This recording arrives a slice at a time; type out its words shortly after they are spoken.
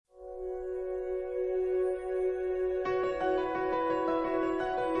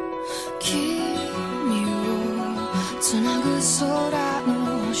空の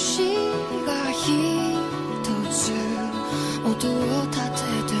星が一つ音を立て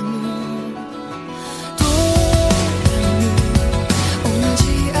てもどれも同じ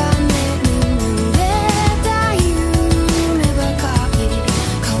雨に濡れた夢ばかり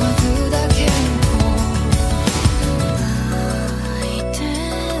乾くだけの相手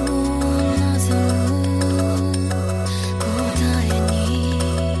をなぞ答えに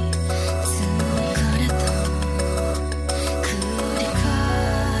疲れた繰り返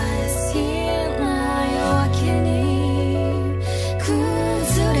しな夜明けに崩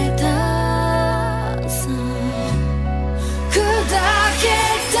れたさ砕け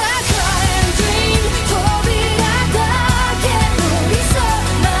た Cry and Dream 扉だけの理想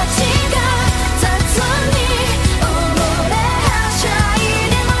街が雑に溺れはしゃい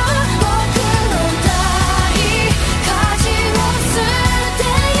でも僕の大舵を捨て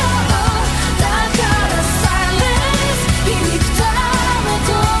ようだから Silence 響くためと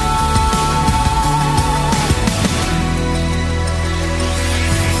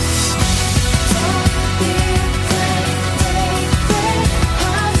Don't be afraid, take break,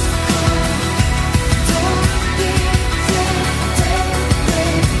 hearts gone. Don't be afraid, take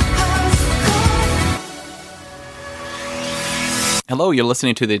break, hearts gone. Hello, you're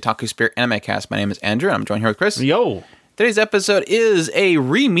listening to the Otaku Spirit Animecast. My name is Andrew, and I'm joined here with Chris. Yo, Today's episode is a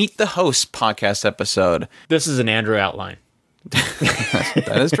Re-Meet the Host podcast episode. this is an Andrew outline.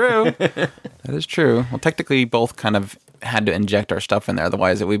 That is true. That is true. Well, technically, both kind of had to inject our stuff in there.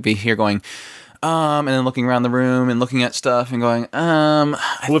 Otherwise, we'd be here going, and then looking around the room and looking at stuff and going, I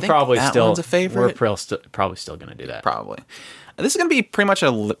We're think probably that still one's a favorite. We're probably still going to do that. Probably. This is going to be pretty much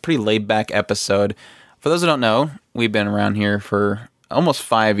a pretty laid-back episode. For those who don't know, we've been around here for almost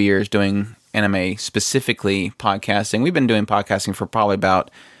 5 years doing anime, specifically podcasting. We've been doing podcasting for probably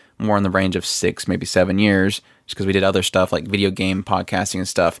about more in the range of 6, maybe 7 years, just because we did other stuff like video game podcasting and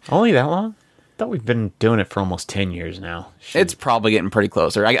stuff. Only that long? I thought we've been doing it for almost 10 years now. Shoot. It's probably getting pretty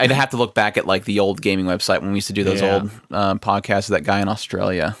closer. I'd have to look back at like the old gaming website when we used to do those Yeah. old podcasts with that guy in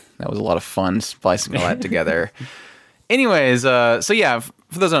Australia. That was a lot of fun splicing all that together. Anyways, so yeah,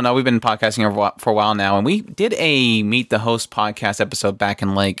 for those who don't know, we've been podcasting for a while now, and we did a Meet the Host podcast episode back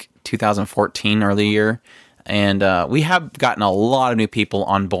in like 2014, early year, and we have gotten a lot of new people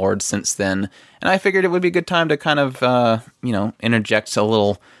on board since then, and I figured it would be a good time to kind of, interject a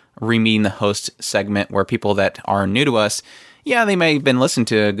little re-meeting the host segment where people that are new to us, yeah, they may have been listening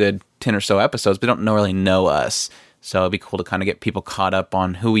to a good 10 or so episodes, but don't really know us, so it'd be cool to kind of get people caught up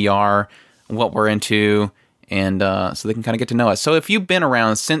on who we are, what we're into, and so they can kind of get to know us. So if you've been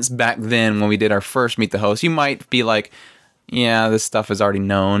around since back then when we did our first Meet the Host, you might be like, yeah, this stuff is already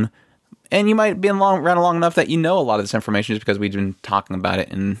known. And you might be around long enough that you know a lot of this information just because we've been talking about it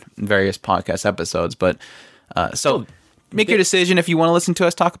in various podcast episodes. But so make your decision if you want to listen to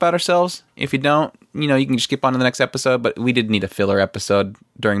us talk about ourselves. If you don't, you can just skip on to the next episode. But we did need a filler episode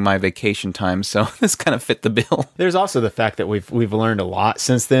during my vacation time, so this kind of fit the bill. There's also the fact that we've learned a lot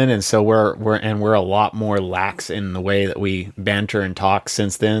since then, and so we're a lot more lax in the way that we banter and talk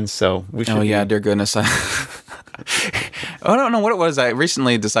since then. So we should. Oh yeah, dear goodness. I don't know what it was. I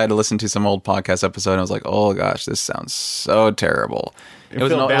recently decided to listen to some old podcast episode, and I was like, oh gosh, this sounds so terrible. It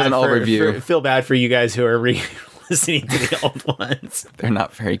was an overview. Feel bad for you guys who are listening to the old ones. They're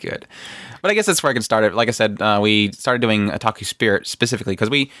not very good. But I guess that's where I can start it. Like I said, we started doing Otaku Spirit specifically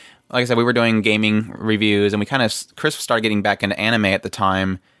because we were doing gaming reviews, and we Chris started getting back into anime at the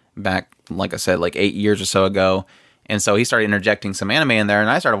time, back, like I said, like 8 years or so ago. And so he started interjecting some anime in there, and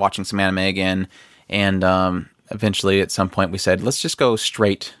I started watching some anime again. And eventually, at some point, we said, let's just go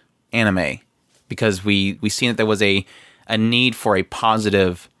straight anime, because we seen that there was a need for a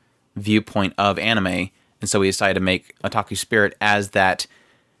positive viewpoint of anime. And so we decided to make Otaku Spirit as that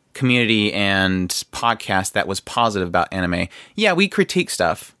community and podcast that was positive about anime. Yeah, we critique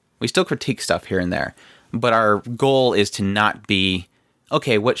stuff. We still critique stuff here and there. But our goal is to not be,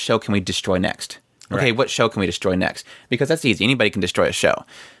 okay, what show can we destroy next? Okay, Right. what show can we destroy next? Because that's easy. Anybody can destroy a show.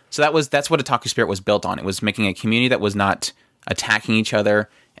 So that's what Otaku Spirit was built on. It was making a community that was not attacking each other,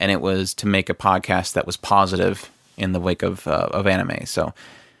 and it was to make a podcast that was positive in the wake of anime. So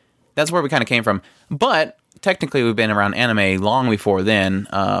that's where we kind of came from. But technically, we've been around anime long before then.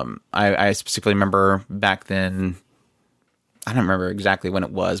 I specifically remember back then, I don't remember exactly when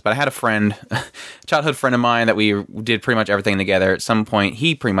it was, but I had a friend, a childhood friend of mine, that we did pretty much everything together. At some point,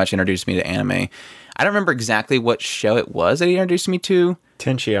 he pretty much introduced me to anime. I don't remember exactly what show it was that he introduced me to.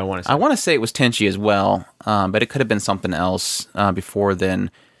 Tenchi, I want to say. I want to say it was Tenchi as well, but it could have been something else before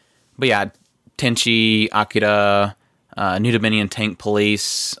then. But yeah, Tenchi, Akira, New Dominion Tank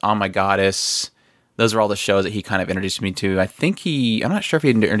Police, Oh My Goddess, those are all the shows that he kind of introduced me to. I'm not sure if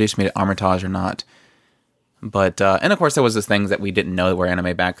he introduced me to Armitage or not. But, and of course there was the things that we didn't know that were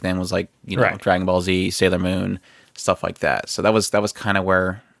anime back then, was like, Right. Dragon Ball Z, Sailor Moon, stuff like that. So that was kind of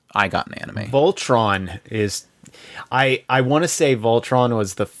where I got in anime. Voltron is, I want to say Voltron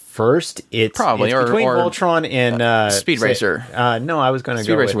was the first. It's Probably, it's between or Voltron and Speed Racer. No, I was going to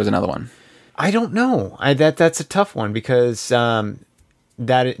Speed go Racer with, was another one. I don't know. That's a tough one because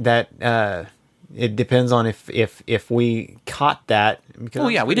it depends on if we caught that. Because Oh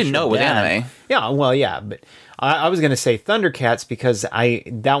yeah, we didn't know it was anime. Yeah, well, yeah, but I was going to say Thundercats because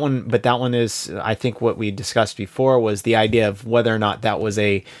that one is, I think what we discussed before was the idea of whether or not that was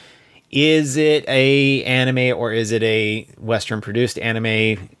is it a anime or is it a Western produced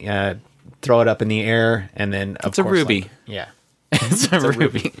anime? Throw it up in the air and then It's a Ruby. Yeah. It's a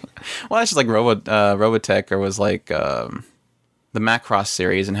Ruby. Well, that's just like Robotech, or was like the Macross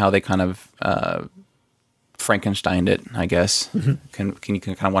series, and how they kind of Frankensteined it, I guess. You can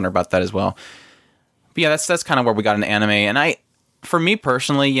kind of wonder about that as well. But yeah, that's kind of where we got into anime. And for me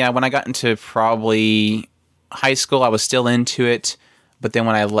personally, yeah, when I got into probably high school, I was still into it. But then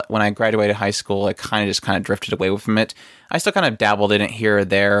when I graduated high school, I kind of drifted away from it. I still kind of dabbled in it here or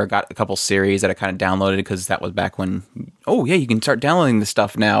there. Got a couple series that I kind of downloaded because that was back when, oh yeah, you can start downloading this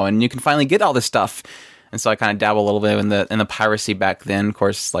stuff now, and you can finally get all this stuff. And so I kind of dabbled a little bit in the piracy back then. Of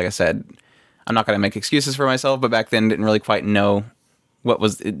course, like I said, I'm not going to make excuses for myself, but back then didn't really quite know what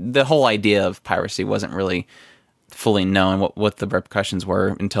was the whole idea of piracy. Wasn't really fully known what the repercussions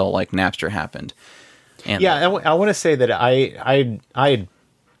were until like Napster happened. And yeah, I want to say that I had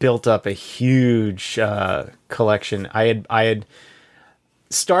built up a huge collection. I had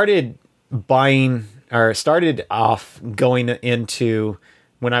started buying, or started off going into,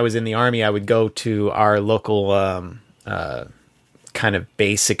 when I was in the Army, I would go to our local kind of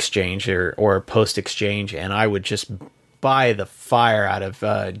base exchange or post exchange, and I would just buy the fire out of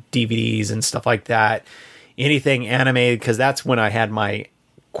DVDs and stuff like that. Anything animated, because that's when I had my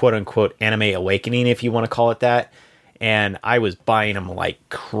quote-unquote anime awakening, if you want to call it that, and I was buying them like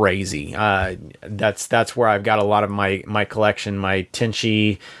crazy. That's where I've got a lot of my collection. My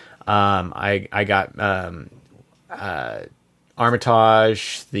Tenchi, I got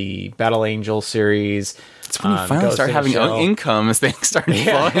Armitage, the Battle Angel series. it's when you finally start having income as things start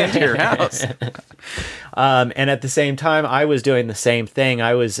flowing into your house. And at the same time, I was doing the same thing.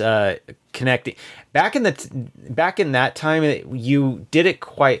 I was connecting. Back in that time, you did it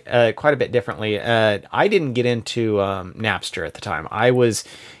quite a bit differently. I didn't get into Napster at the time. I was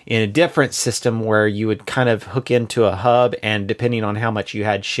in a different system where you would kind of hook into a hub, and depending on how much you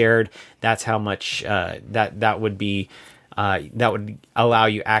had shared, that's how much that would be. That would allow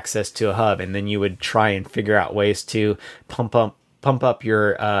you access to a hub, and then you would try and figure out ways to pump up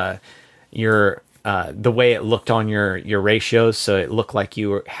your the way it looked on your ratios, so it looked like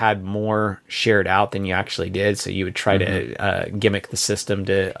you had more shared out than you actually did. So you would try to gimmick the system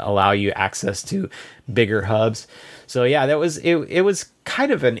to allow you access to bigger hubs. So yeah, that was it was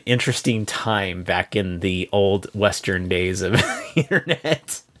kind of an interesting time back in the old Western days of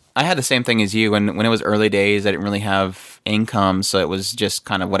internet. I had the same thing as you. When it was early days, I didn't really have income, so it was just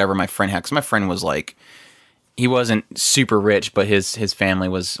kind of whatever my friend had. Because my friend was like, he wasn't super rich, but his family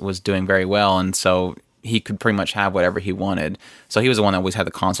was doing very well, and so he could pretty much have whatever he wanted. So he was the one that always had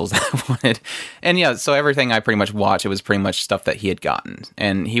the consoles that I wanted. And yeah, so everything I pretty much watched, it was pretty much stuff that he had gotten.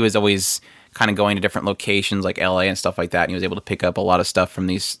 And he was always kind of going to different locations like LA and stuff like that, and he was able to pick up a lot of stuff from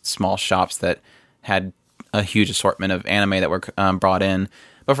these small shops that had a huge assortment of anime that were brought in.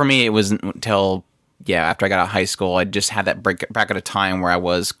 But for me, it wasn't until, after I got out of high school, I just had that bracket of time where I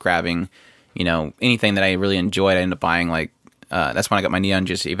was grabbing, anything that I really enjoyed. I ended up buying, that's when I got my Neon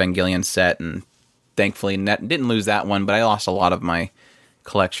Genesis Evangelion set, and thankfully didn't lose that one, but I lost a lot of my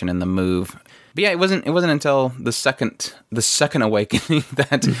collection in the move. But yeah, it wasn't until the second awakening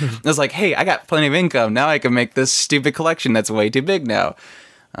that I was like, hey, I got plenty of income. Now I can make this stupid collection that's way too big now.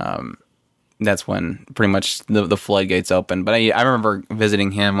 That's when pretty much the floodgates opened. But I remember visiting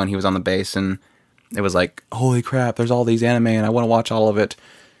him when he was on the base, and it was like, holy crap, there's all these anime, and I want to watch all of it.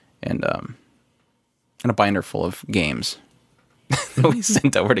 And a binder full of games that we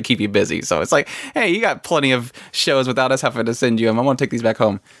sent over to keep you busy. So it's like, hey, you got plenty of shows without us having to send you them. I want to take these back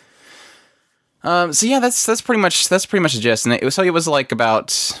home. So yeah, that's pretty much the gist. And it was like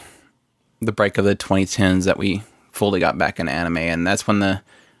about the break of the 2010s that we fully got back into anime, and that's when the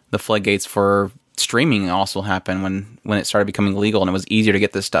floodgates for streaming also happened, when it started becoming legal and it was easier to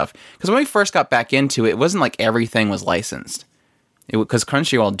get this stuff. Because when we first got back into it, it wasn't like everything was licensed. Because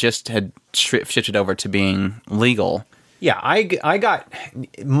Crunchyroll just had shifted over to being legal, Yeah, I got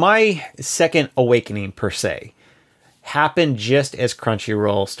my second awakening per se happened just as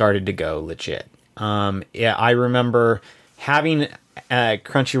Crunchyroll started to go legit. Yeah, I remember having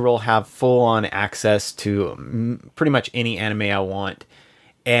Crunchyroll have full on access to pretty much any anime I want,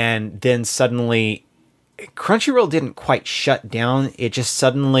 and then suddenly Crunchyroll didn't quite shut down; it just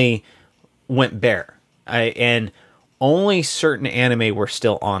suddenly went bare, and only certain anime were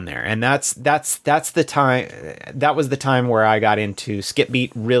still on there, and that's the time. That was the time where I got into Skip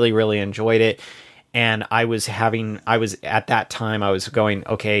Beat. Really enjoyed it, and I was at that time I was going,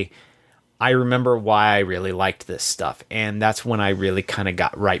 okay, I remember why I really liked this stuff, and that's when I really kind of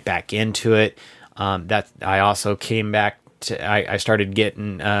got right back into it. That I also came back to. I started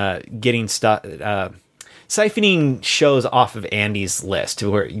getting stuff. Siphoning shows off of Andy's list,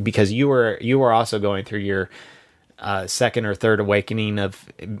 because you were also going through your second or third awakening of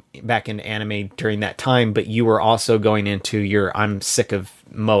back in anime during that time, but you were also going into your I'm sick of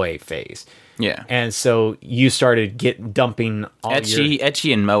moe phase. Yeah, and so you started dumping all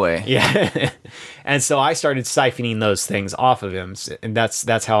ecchi and moe. Yeah, and so I started siphoning those things off of him, and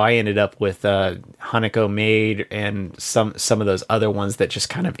that's how I ended up with Hanako Maid and some of those other ones that just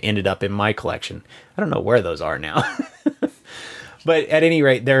kind of ended up in my collection. I don't know where those are now, but at any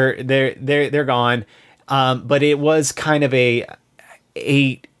rate, they're gone. But it was kind of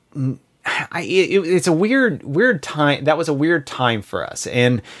it's a weird time. That was a weird time for us,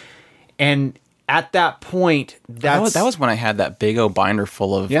 and at that point, that was when I had that big old binder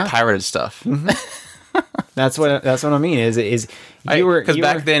full of pirated stuff. Mm-hmm. That's what I mean. Because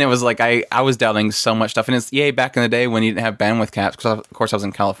back then it was like I was downloading so much stuff, and it's back in the day when you didn't have bandwidth caps. Because of course I was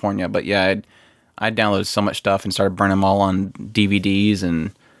in California, but I downloaded so much stuff and started burning them all on DVDs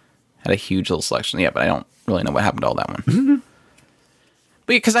and had a huge little selection. Yeah, but I don't really know what happened to all that one. Mm-hmm.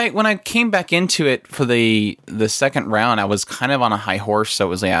 But because when I came back into it for the second round, I was kind of on a high horse. So it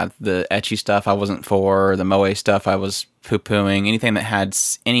was the ecchi stuff I wasn't for, the moe stuff I was poo-pooing, anything that had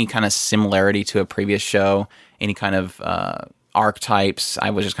any kind of similarity to a previous show, any kind of archetypes,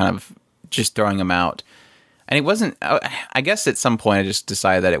 I was just kind of just throwing them out. And it wasn't. I guess at some point I just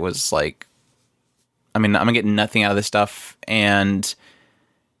decided that it was like, I mean, I'm gonna get nothing out of this stuff, and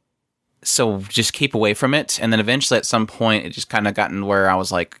so just keep away from it. And then eventually at some point it just kind of gotten where I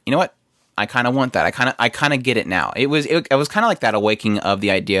was like, you know what? I kind of want that. I kind of get it now. It was kind of like that awakening of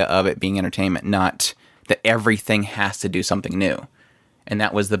the idea of it being entertainment, not that everything has to do something new. And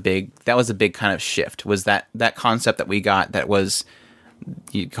that was the big kind of shift, was that concept that we got that was,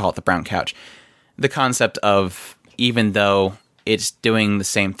 you call it the brown couch. The concept of, even though it's doing the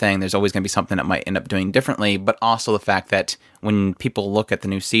same thing, there's always going to be something that might end up doing differently, but also the fact that when people look at the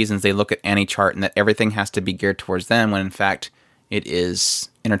new seasons, they look at AniChart and that everything has to be geared towards them, when in fact it is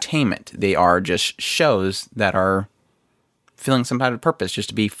entertainment. They are just shows that are filling some kind of purpose, just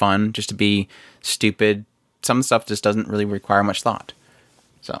to be fun, just to be stupid. Some stuff just doesn't really require much thought.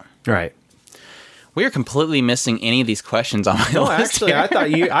 So, right. We are completely missing any of these questions on my list. No, actually,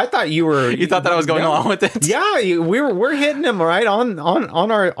 here. I thought you were. You thought that I was going along with it? Yeah, we're hitting them right on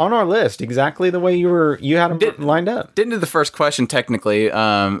our list, exactly the way you had them lined up. Didn't do the first question technically.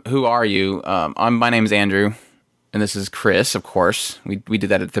 Who are you? My name's Andrew, and this is Chris. Of course, we did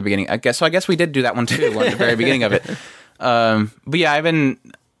that at the beginning. I guess we did do that one too at the very beginning of it. But yeah,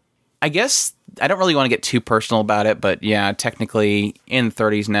 I guess I don't really want to get too personal about it, but yeah, technically in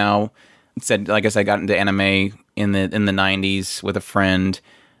 30s now. Said, I guess I got into anime in the 90s with a friend.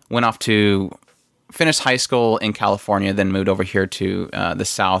 Went off to finish high school in California, then moved over here to the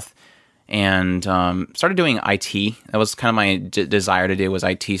South, and started doing IT. That was kind of my desire to do, was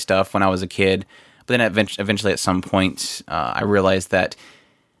IT stuff when I was a kid. But then eventually at some point, I realized that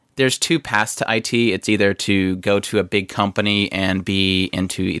there's two paths to IT. It's either to go to a big company and be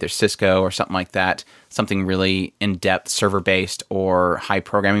into either Cisco or something like that, something really in-depth server-based or high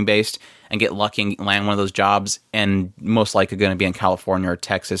programming-based, and get lucky and land one of those jobs, and most likely going to be in California or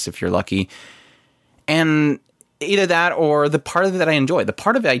Texas if you're lucky. And either that or the part of it that I enjoyed. The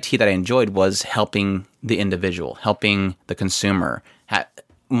part of IT that I enjoyed was helping the individual, helping the consumer.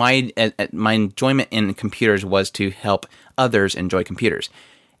 My enjoyment in computers was to help others enjoy computers,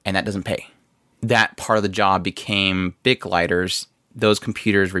 and that doesn't pay. That part of the job became big lighters. Those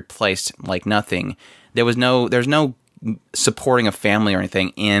computers replaced like nothing. There's no supporting a family or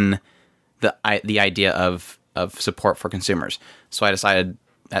anything in the idea of support for consumers. So I decided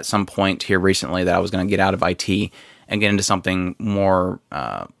at some point here recently that I was going to get out of IT and get into something more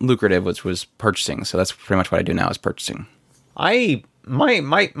lucrative, which was purchasing. So that's pretty much what I do now, is purchasing. I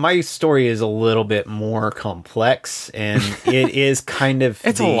my story is a little bit more complex, and it is kind of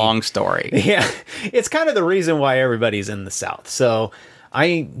It's a long story. Yeah, it's kind of the reason why everybody's in the South. So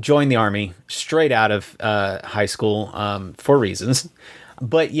I joined the Army straight out of high school for reasons.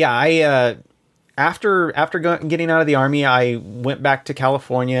 But yeah, I after getting out of the Army, I went back to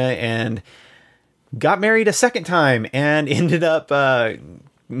California and got married a second time and ended up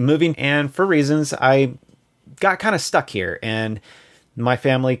moving. And for reasons, I got kind of stuck here, and my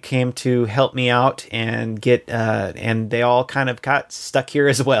family came to help me out and and they all kind of got stuck here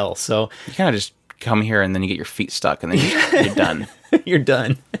as well. So You kind of just come here and then you get your feet stuck and then you're done. you're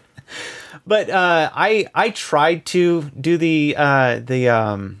done. But I tried to do the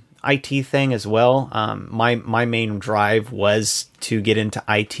IT thing as well. My main drive was to get into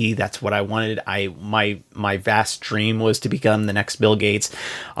IT. That's what I wanted. My vast dream was to become the next Bill Gates.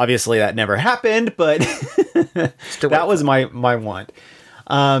 Obviously, that never happened, but that was my want.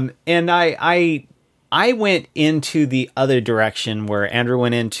 And I went into the other direction where Andrew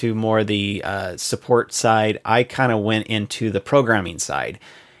went into more the support side. I kind of went into the programming side.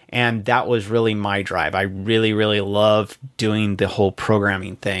 And that was really my drive. I really, really love doing the whole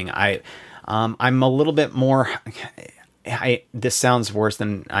programming thing. I'm a little bit more. This sounds worse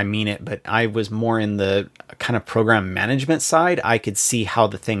than I mean it, but I was more in the kind of program management side. I could see how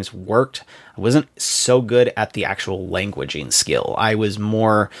the things worked. I wasn't so good at the actual languaging skill. I was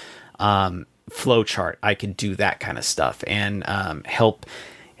more flowchart. I could do that kind of stuff and help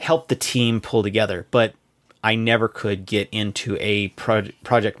the team pull together. But I never could get into a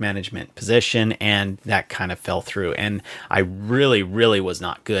project management position, and that kind of fell through. And I really, really was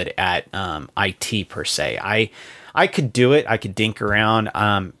not good at IT per se. I could do it. I could dink around.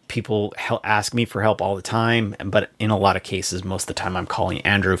 People ask me for help all the time, but in a lot of cases, most of the time, I'm calling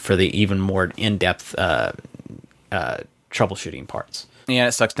Andrew for the even more in-depth troubleshooting parts. Yeah,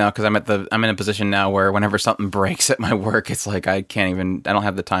 it sucks now because I'm in a position now where whenever something breaks at my work, it's like I don't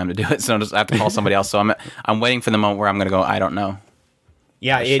have the time to do it, so I have to call somebody else. So I'm waiting for the moment where I'm going to go, I don't know.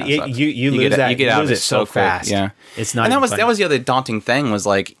 Yeah, you lose that. You get out of it so fast. Yeah, it's not. And that was the other daunting thing was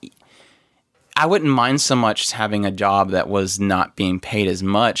like, I wouldn't mind so much having a job that was not being paid as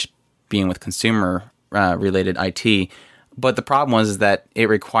much, being with consumer related IT. But the problem was that it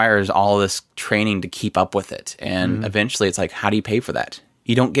requires all this training to keep up with it. And eventually it's like, how do you pay for that?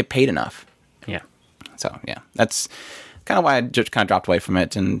 You don't get paid enough. Yeah. So, yeah, that's kind of why I just kind of dropped away from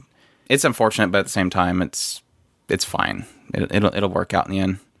it. And it's unfortunate, but at the same time, it's fine. It'll work out in the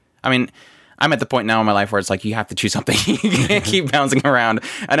end. I mean, I'm at the point now in my life where it's like, you have to choose something. You can't keep bouncing around.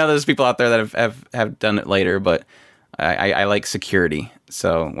 I know there's people out there that have done it later, but I like security.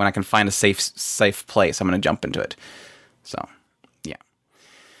 So when I can find a safe place, I'm going to jump into it. So, yeah.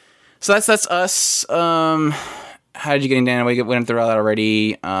 So that's us. How did you get into anime? We went through all that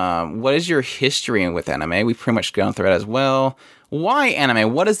already. What is your history with anime? We've pretty much gone through it as well. Why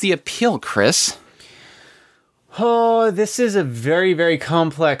anime? What is the appeal, Chris? Oh, this is a very, very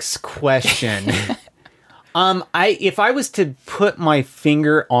complex question. If I was to put my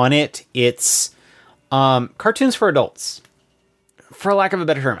finger on it, it's cartoons for adults. For lack of a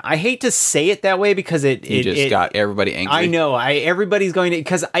better term, I hate to say it that way because it got everybody angry. I know, everybody's going to,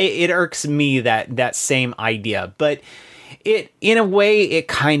 because it irks me that same idea, but in a way it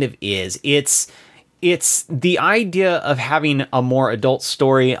kind of is. It's the idea of having a more adult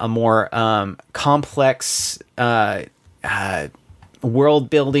story, a more complex world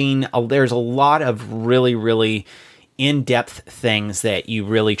building. There's a lot of really, really in-depth things that you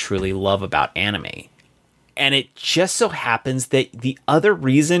really truly love about anime. And it just so happens that the other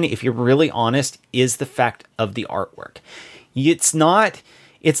reason, if you're really honest, is the fact of the artwork. It's not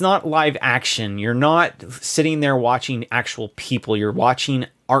live action. You're not sitting there watching actual people. You're watching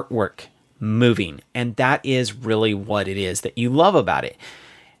artwork moving. And that is really what it is that you love about it.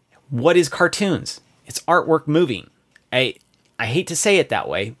 What is cartoons? It's artwork moving. I hate to say it that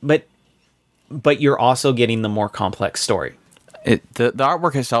way, but you're also getting the more complex story. The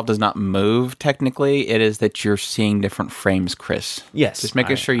artwork itself does not move technically. It is that you're seeing different frames, Chris. Yes. Just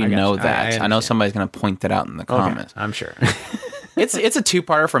making sure you know that. I know somebody's going to point that out in the comments. I'm sure. It's a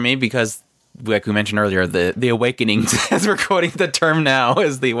two-parter for me because, like we mentioned earlier, the Awakenings, as we're quoting the term now,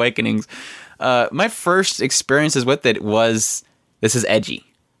 is the Awakenings. My first experiences with it was, this is edgy.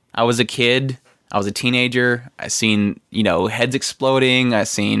 I was a kid. I was a teenager. I seen, heads exploding. I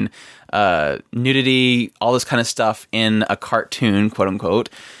seen nudity, all this kind of stuff in a cartoon, quote unquote.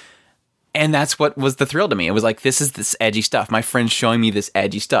 And that's what was the thrill to me. It was like, this is this edgy stuff. My friend's showing me this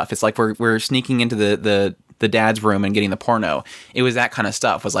edgy stuff. It's like we're sneaking into the dad's room and getting the porno. It was that kind of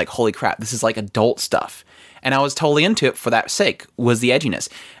stuff. It was like, holy crap, this is like adult stuff. And I was totally into it for that sake, was the edginess.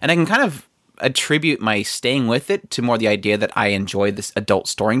 And I can kind of attribute my staying with it to more the idea that I enjoyed this adult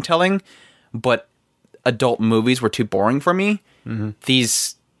storytelling, but adult movies were too boring for me.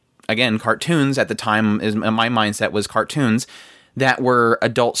 These, again, cartoons at the time, my mindset was cartoons that were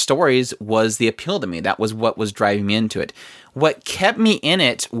adult stories was the appeal to me. That was what was driving me into it. What kept me in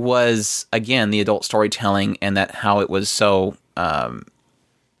it was, again, the adult storytelling and that how it was so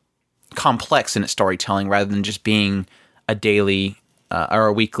complex in its storytelling rather than just being a daily or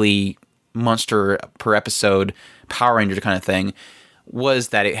a weekly monster per episode Power Ranger kind of thing, was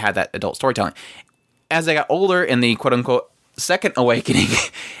that it had that adult storytelling. As I got older in the quote-unquote second awakening,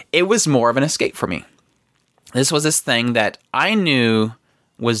 it was more of an escape for me. This was this thing that I knew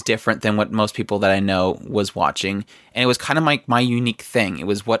was different than what most people that I know was watching, and it was kind of my unique thing. It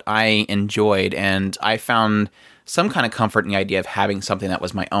was what I enjoyed, and I found some kind of comfort in the idea of having something that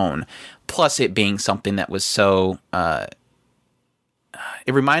was my own, plus it being something that was so...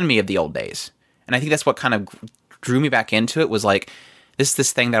 it reminded me of the old days, and I think that's what kind of drew me back into it, was like,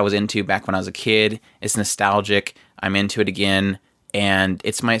 this thing that I was into back when I was a kid. It's nostalgic. I'm into it again, and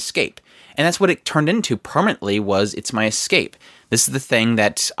it's my escape. And that's what it turned into permanently, was it's my escape. This is the thing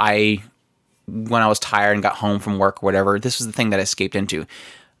that when I was tired and got home from work or whatever, this was the thing that I escaped into.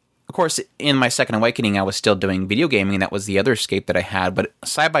 Of course, in my second awakening, I was still doing video gaming, and that was the other escape that I had, but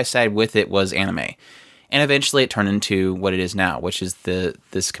side by side with it was anime. And eventually it turned into what it is now, which is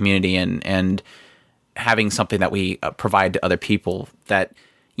this community and having something that we provide to other people that,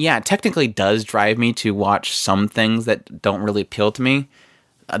 yeah, technically does drive me to watch some things that don't really appeal to me.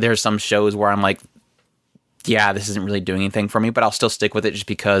 There are some shows where I'm like, yeah, this isn't really doing anything for me, but I'll still stick with it just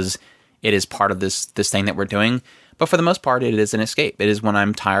because it is part of this thing that we're doing. But for the most part, it is an escape. It is when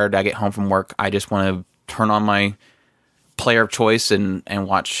I'm tired, I get home from work, I just want to turn on my player of choice and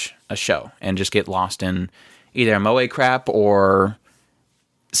watch a show and just get lost in either a moe crap or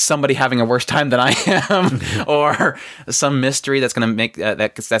somebody having a worse time than I am, or some mystery that's going to make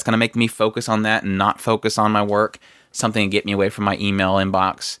that's going to make me focus on that and not focus on my work. Something to get me away from my email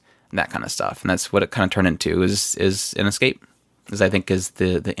inbox, that kind of stuff. And that's what it kind of turned into, is an escape, as I think is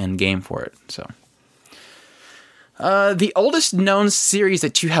the end game for it. So, the oldest known series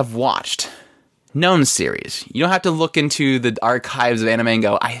that you have watched. Known series. You don't have to look into the archives of anime and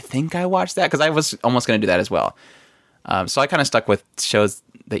go, I think I watched that, because I was almost going to do that as well. So I kind of stuck with shows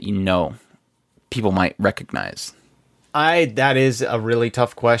that people might recognize. That is a really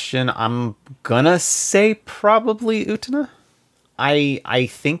tough question. I'm gonna say probably Utena. I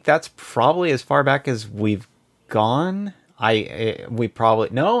think that's probably as far back as we've gone. I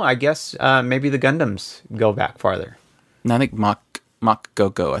guess maybe the Gundams go back farther. No, I think Mach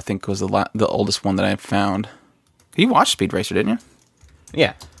Go-Go, I think, was the oldest one that I found. You watched Speed Racer, didn't you?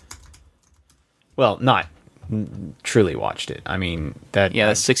 Yeah. Well, not truly watched it. I mean,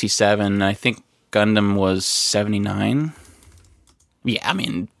 that's 67. I think Gundam was 79. Yeah, I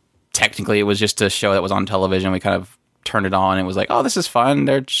mean, technically it was just a show that was on television. We kind of turned it on. And it was like, oh, this is fun.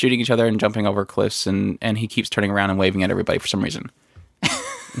 They're shooting each other and jumping over cliffs, and he keeps turning around and waving at everybody for some reason.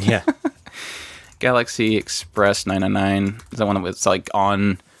 Yeah. Galaxy Express 999 is that one that was like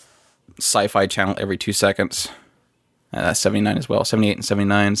on Sci-Fi Channel every 2 seconds. That's 79 as well, 78 and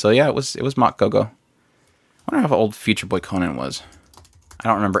 79. So yeah, it was Mach Go-Go. I wonder how old Future Boy Conan was. I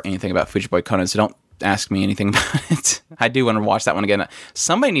don't remember anything about Future Boy Conan, so don't ask me anything about it. I do want to watch that one again.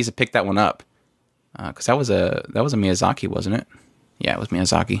 Somebody needs to pick that one up, because that was a Miyazaki, wasn't it? Yeah, it was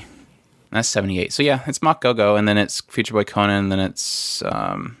Miyazaki. And that's 78. So yeah, it's Mach Go-Go, and then it's Future Boy Conan, and then it's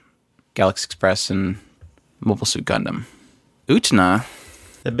Galaxy Express and Mobile Suit Gundam. Utena.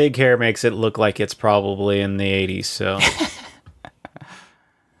 The big hair makes it look like it's probably in the 80s, so...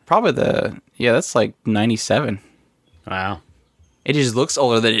 Probably that's like 97. Wow. It just looks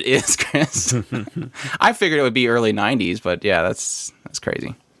older than it is, Chris. I figured it would be early 90s, but yeah, that's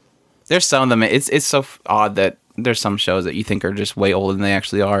crazy. There's some of them, it's so odd that there's some shows that you think are just way older than they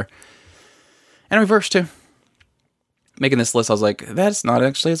actually are. And reverse, too. Making this list, I was like, that's not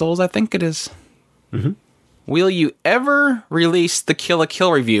actually as old as I think it is. Mm-hmm. Will you ever release the Kill la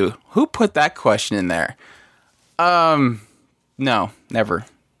Kill review? Who put that question in there? No, never.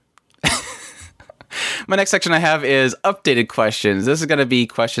 My next section I have is updated questions. This is going to be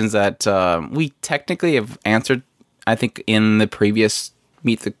questions that we technically have answered, I think, in the previous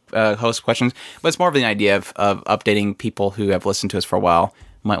Meet the Host questions, but it's more of an idea of updating people who have listened to us for a while.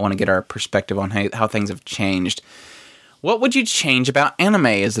 Might want to get our perspective on how things have changed. What would you change about anime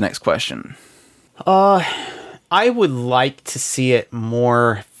is the next question. I would like to see it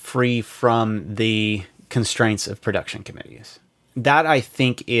more free from the constraints of production committees. That, I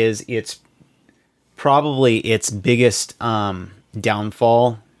think, is its probably its biggest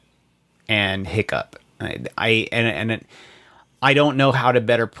downfall and hiccup. I don't know how to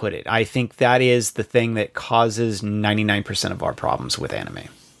better put it. I think that is the thing that causes 99% of our problems with anime.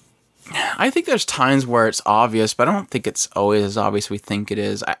 I think there's times where it's obvious, but I don't think it's always as obvious as we think it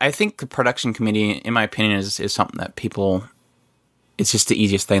is. I think the production committee, in my opinion, is something that people... It's just the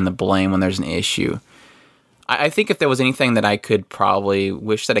easiest thing to blame when there's an issue. I think if there was anything that I could probably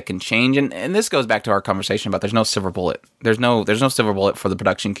wish that it can change, and this goes back to our conversation about there's no silver bullet. There's no silver bullet for the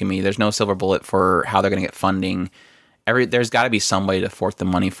production committee. There's no silver bullet for how they're going to get funding. There's got to be some way to fork the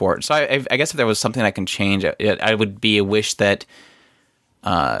money for it. So I guess if there was something I can change, I would be a wish that...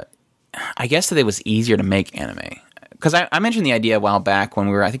 I guess that it was easier to make anime. Because I mentioned the idea a while back when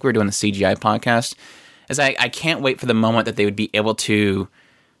I think we were doing the CGI podcast, is I can't wait for the moment that they would be able to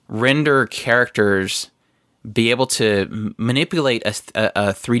render characters, be able to manipulate a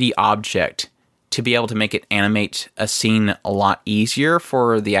 3D object to be able to make it animate a scene a lot easier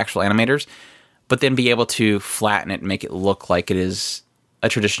for the actual animators, but then be able to flatten it and make it look like it is a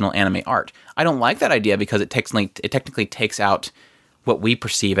traditional anime art. I don't like that idea because it technically takes out what we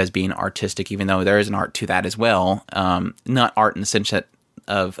perceive as being artistic, even though there is an art to that as well. Not art in the sense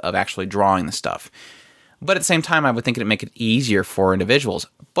of actually drawing the stuff. But at the same time, I would think it'd make it easier for individuals.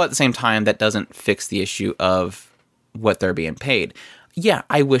 But at the same time, that doesn't fix the issue of what they're being paid. Yeah,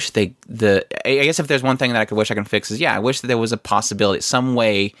 I wish I guess if there's one thing that I could wish I can fix is, I wish that there was a possibility, some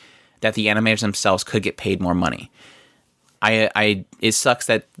way that the animators themselves could get paid more money. It sucks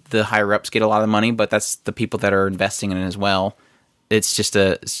that the higher ups get a lot of the money, but that's the people that are investing in it as well. It's just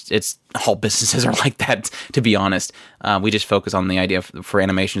all businesses are like that, to be honest. We just focus on the idea for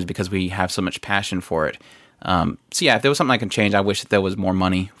animations because we have so much passion for it. If there was something I can change, I wish that there was more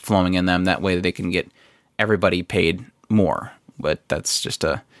money flowing in them. That way that they can get everybody paid more. But that's just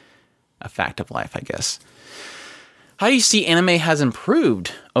a fact of life, I guess. How do you see anime has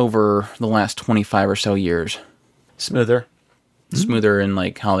improved over the last 25 or so years? Smoother. Smoother in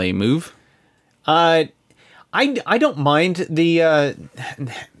like how they move? I don't mind the,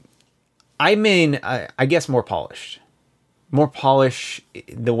 I guess more polished. More polish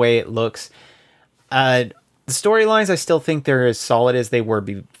the way it looks. The storylines, I still think they're as solid as they were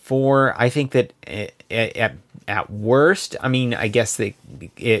before. I think that at worst, I guess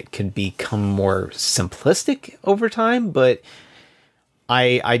it could become more simplistic over time, but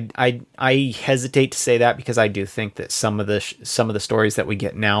I hesitate to say that because I do think that some of the stories that we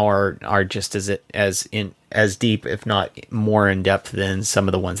get now are just as deep, if not more in depth than some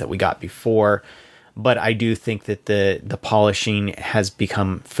of the ones that we got before. But I do think that the polishing has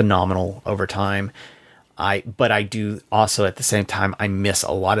become phenomenal over time. But I do also at the same time I miss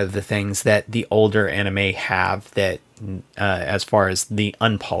a lot of the things that the older anime have that as far as the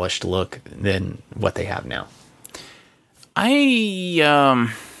unpolished look than what they have now.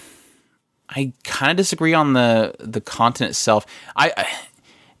 I kind of disagree on the content itself.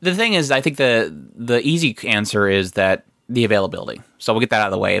 The thing is, I think the easy answer is that the availability. So we'll get that out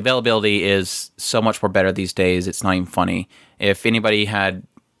of the way. Availability is so much more better these days. It's not even funny. If anybody had,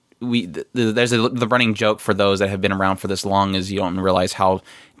 there's the running joke for those that have been around for this long is you don't realize how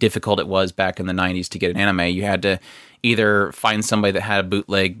difficult it was back in the 90s to get an anime. You had to either find somebody that had a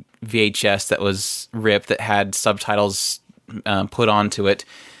bootleg VHS that was ripped that had subtitles put onto it,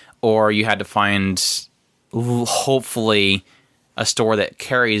 or you had to find hopefully a store that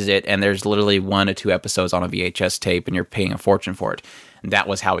carries it and there's literally 1 to 2 episodes on a VHS tape and you're paying a fortune for it. And that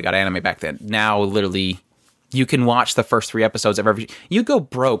was how we got anime back then. Now literally you can watch the first 3 episodes of every... You go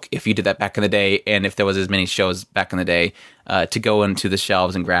broke if you did that back in the day, and if there was as many shows back in the day, to go into the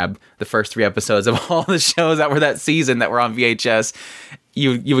shelves and grab the first 3 episodes of all the shows that were that season that were on VHS,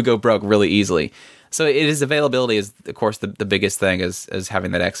 you would go broke really easily. So it is availability is, of course, the biggest thing is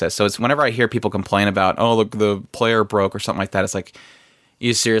having that access. So it's whenever I hear people complain about, oh, look, the player broke or something like that, it's like,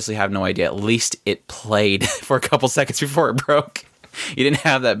 you seriously have no idea. At least it played for a couple seconds before it broke. You didn't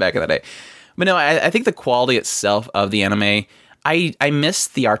have that back in the day. But no, I think the quality itself of the anime, I miss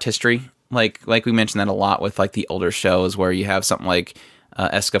the artistry. Like we mentioned that a lot with like the older shows where you have something like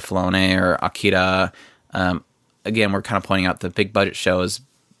Escaflowne or Akira. Again, we're kind of pointing out the big budget shows,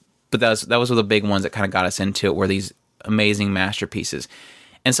 but those were the big ones that kind of got us into it, were these amazing masterpieces.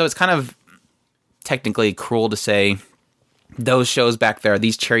 And so it's kind of technically cruel to say those shows back there,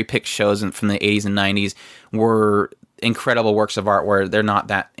 these cherry-picked shows from the 80s and 90s were incredible works of art where they're not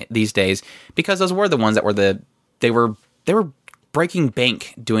that these days, because those were the ones that they were breaking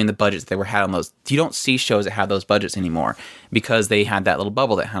bank doing the budgets they had on those. You don't see shows that have those budgets anymore because they had that little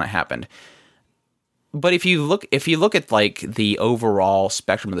bubble that kind of happened. but if you look at like the overall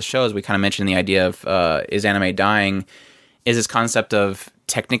spectrum of the shows, we kind of mentioned the idea of is anime dying? Is this concept of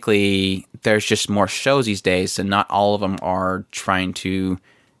technically there's just more shows these days, and not all of them are trying to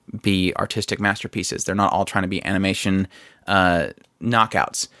be artistic masterpieces. They're not all trying to be animation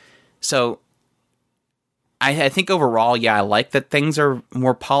knockouts. So I think overall, yeah, I like that things are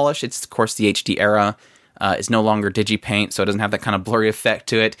more polished. It's, of course, the HD era. It's no longer digipaint, so it doesn't have that kind of blurry effect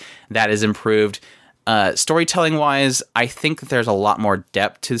to it. That is improved. Storytelling-wise, I think that there's a lot more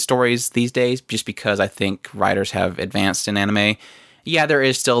depth to the stories these days, just because I think writers have advanced in anime. Yeah, there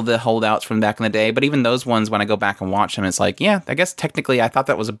is still the holdouts from back in the day, but even those ones, when I go back and watch them, it's like, yeah, I guess technically I thought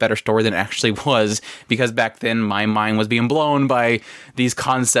that was a better story than it actually was, because back then my mind was being blown by these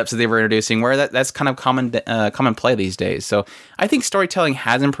concepts that they were introducing, where that's kind of common play these days. So I think storytelling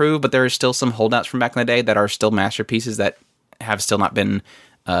has improved, but there is still some holdouts from back in the day that are still masterpieces that have still not been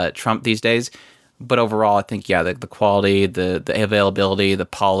trumped these days. But overall, I think, yeah, the quality, the availability, the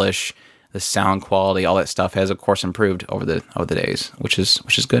polish, the sound quality, all that stuff has, of course, improved over the days, which is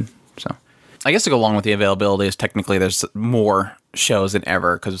good. So, I guess to go along with the availability is technically there's more shows than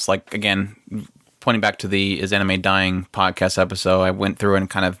ever, because it's like, again, pointing back to the Is Anime Dying podcast episode, I went through and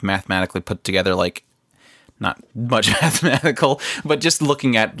kind of mathematically put together, like, not much mathematical, but just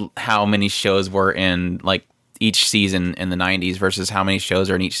looking at how many shows were in like each season in the 90s versus how many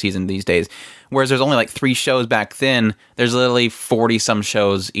shows are in each season these days. Whereas there's only like 3 shows back then, there's literally 40 some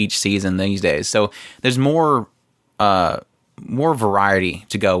shows each season these days. So there's more variety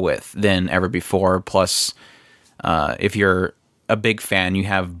to go with than ever before. Plus, if you're a big fan, you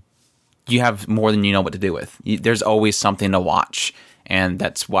have more than you know what to do with. There's always something to watch. And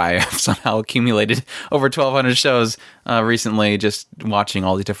that's why I've somehow accumulated over 1,200 shows recently, just watching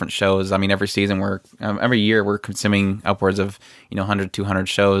all these different shows. I mean, every year we're consuming upwards of 100, 200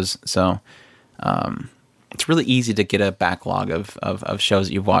 shows. So it's really easy to get a backlog of shows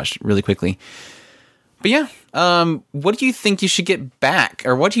that you've watched really quickly. But yeah, what do you think you should get back,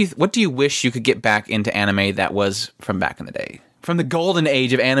 or what do you wish you could get back into anime that was from back in the day, from the golden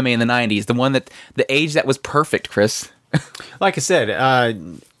age of anime in the 90s, the age that was perfect, Chris? Like I said,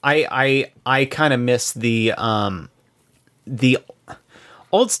 I kind of miss the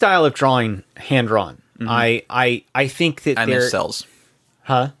old style of drawing, hand drawn. Mm-hmm. I think that I miss cells.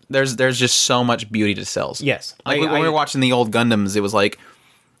 Huh? There's just so much beauty to cells. Yes. Like when we were watching the old Gundams, it was like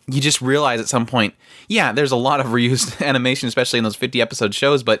you just realize at some point, yeah, there's a lot of reused animation, especially in those 50 episode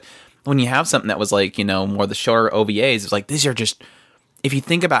shows. But when you have something that was like more the shorter OVAs, it's like these are just, if you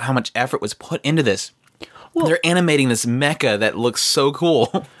think about how much effort was put into this. Well, they're animating this mecha that looks so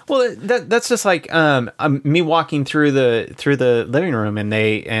cool. Well, that's just like me walking through the living room,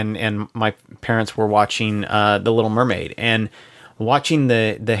 and my parents were watching The Little Mermaid, and watching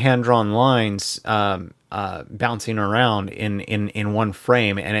the hand drawn lines bouncing around in one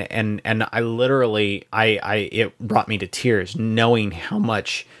frame, and I literally it brought me to tears knowing how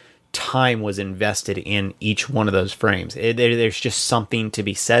much time was invested in each one of those frames. There's just something to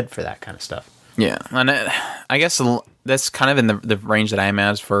be said for that kind of stuff. Yeah, and I guess that's kind of in the range that I am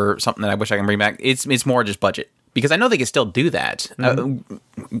as for something that I wish I can bring back. It's more just budget, because I know they can still do that,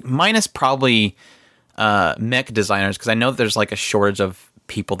 minus probably mech designers, because I know that there's like a shortage of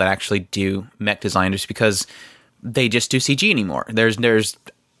people that actually do mech designers because they just do CG anymore. There's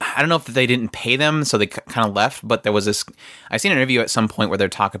I don't know if they didn't pay them, so they kind of left, but there was this. I seen an interview at some point where they're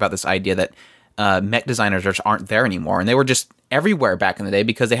talking about this idea that mech designers just aren't there anymore, and they were just everywhere back in the day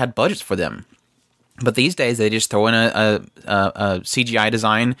because they had budgets for them. But these days, they just throw in a CGI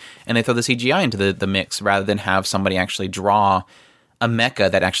design, and they throw the CGI into the mix rather than have somebody actually draw a mecha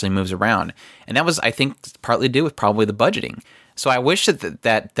that actually moves around. And that was, I think, partly to do with probably the budgeting. So I wish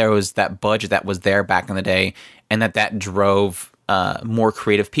that there was that budget that was there back in the day, and that drove more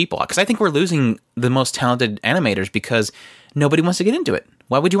creative people. Because I think we're losing the most talented animators because nobody wants to get into it.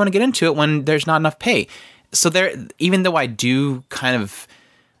 Why would you want to get into it when there's not enough pay? So even though I do kind of...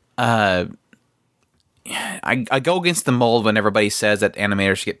 I go against the mold when everybody says that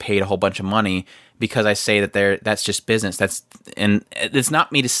animators should get paid a whole bunch of money, because I say that that's just business. And it's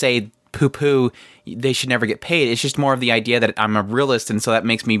not me to say poo-poo, they should never get paid. It's just more of the idea that I'm a realist, and so that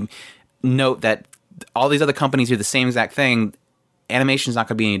makes me note that all these other companies do the same exact thing. Animation's not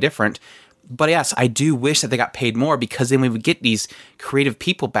going to be any different. But yes, I do wish that they got paid more, because then we would get these creative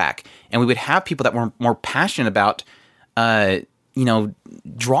people back, and we would have people that were more passionate about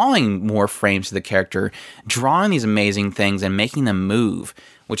drawing more frames to the character, drawing these amazing things and making them move,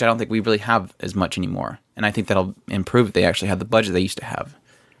 which I don't think we really have as much anymore. And I think that'll improve if they actually have the budget they used to have.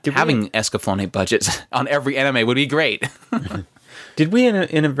 Having Escaflowne budgets on every anime would be great. Did we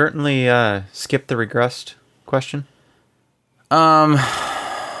inadvertently skip the regressed question?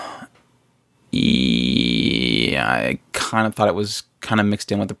 Yeah, I kind of thought it was kind of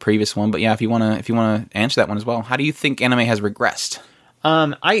mixed in with the previous one, but yeah, if you wanna answer that one as well, how do you think anime has regressed?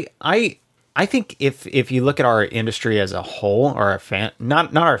 I think if you look at our industry as a whole, or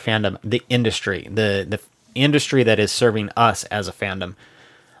not our fandom, the industry, the industry that is serving us as a fandom,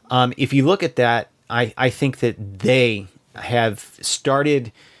 if you look at that, I think that they have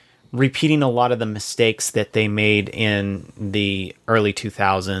started repeating a lot of the mistakes that they made in the early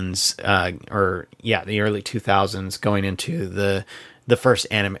 2000s, the early 2000s, going into the first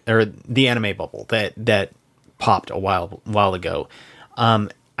anime, or the anime bubble that popped a while ago.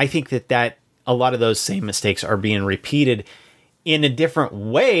 I think that a lot of those same mistakes are being repeated in a different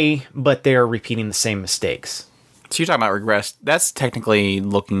way, but they're repeating the same mistakes. So you're talking about regress. That's technically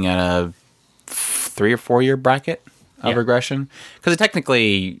looking at a 3 or 4 year bracket of regression, because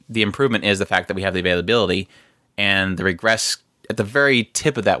technically the improvement is the fact that we have the availability, and the regress at the very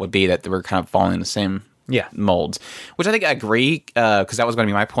tip of that would be that we're kind of following the same molds, which I think I agree, because that was going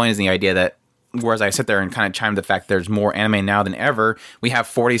to be my point, is the idea that whereas I sit there and kind of chime the fact there's more anime now than ever, we have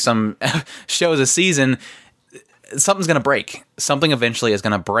 40 some shows a season, something's going to break. Something eventually is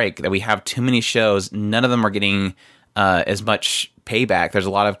going to break, that we have too many shows. None of them are getting as much payback. There's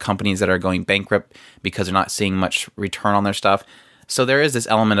a lot of companies that are going bankrupt because they're not seeing much return on their stuff. So there is this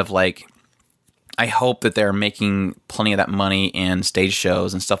element of like, I hope that they're making plenty of that money in stage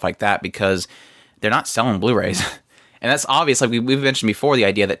shows and stuff like that, because they're not selling Blu-rays. And that's obvious. Like we've mentioned before, the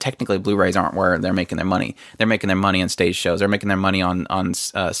idea that technically Blu-rays aren't where they're making their money. They're making their money on stage shows. They're making their money on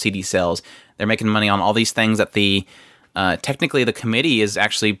CD sales. They're making money on all these things that technically the committee is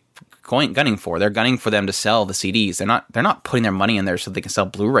actually gunning for. They're gunning for them to sell the CDs. They're not putting their money in there so they can sell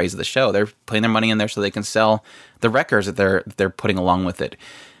Blu-rays of the show. They're putting their money in there so they can sell the records that they're putting along with it.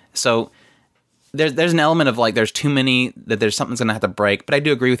 So there's an element of like, there's too many, that there's something's going to have to break. But I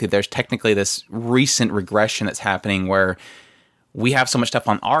do agree with you. There's technically this recent regression that's happening where we have so much stuff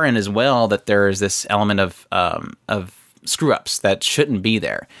on our end as well, that there's this element of screw ups that shouldn't be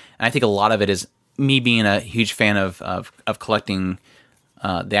there. And I think a lot of it is me being a huge fan of collecting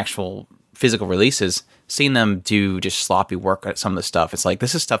the actual physical releases, seeing them do just sloppy work at some of the stuff. It's like,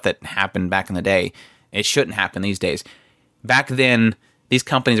 this is stuff that happened back in the day. It shouldn't happen these days. Back then, these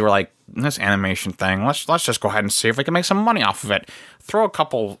companies were like, this animation thing, let's just go ahead and see if we can make some money off of it. Throw a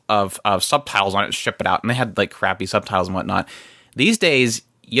couple of subtitles on it, ship it out. And they had like crappy subtitles and whatnot. These days,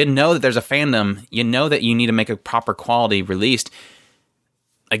 you know that there's a fandom. You know that you need to make a proper quality released.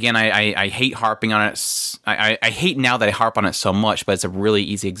 Again, I hate harping on it. I hate now that I harp on it so much, but it's a really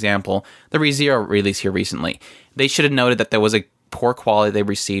easy example. The ReZero release here recently. They should have noted that there was a poor quality they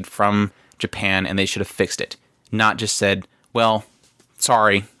received from Japan, and they should have fixed it. Not just said, well,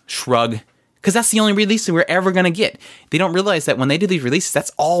 sorry, shrug, because that's the only release that we're ever going to get. They don't realize that when they do these releases,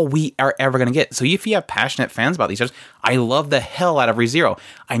 that's all we are ever going to get. So if you have passionate fans about these shows, I love the hell out of ReZero.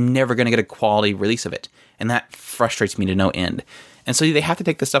 I'm never going to get a quality release of it. And that frustrates me to no end. And so they have to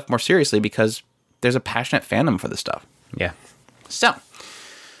take this stuff more seriously, because there's a passionate fandom for this stuff. Yeah. So,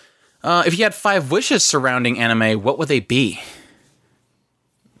 if you had 5 wishes surrounding anime, what would they be?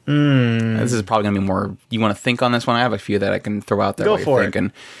 This is probably going to be more... You want to think on this one? I have a few that I can throw out there. Go for it.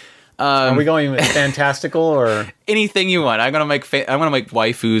 Are we going with fantastical or anything you want? I'm gonna make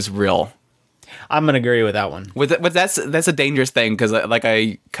waifus real. I'm gonna agree with that one. But that's a dangerous thing, because like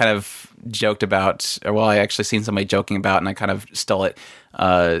I kind of joked about, or well, I actually seen somebody joking about, and I kind of stole it.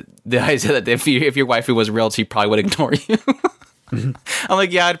 The idea that if your waifu was real, she probably would ignore you. I'm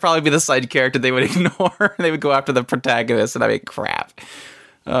like, yeah, I'd probably be the side character they would ignore. They would go after the protagonist, and I'd be like, crap.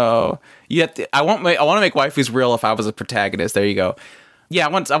 Oh, I want to make waifus real if I was a protagonist. There you go. Yeah,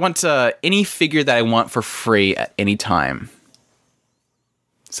 I want any figure that I want for free at any time.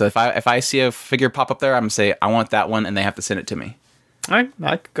 So if I see a figure pop up there, I'm gonna say I want that one, and they have to send it to me. I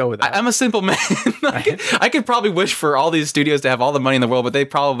could go with that. I'm a simple man. I could probably wish for all these studios to have all the money in the world, but they'd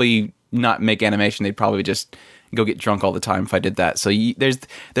probably not make animation. They'd probably just go get drunk all the time if I did that. So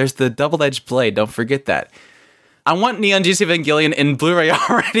there's the double-edged blade. Don't forget that. I want Neon Genesis Evangelion in Blu-ray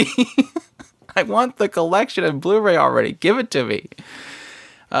already. I want the collection in Blu-ray already. Give it to me.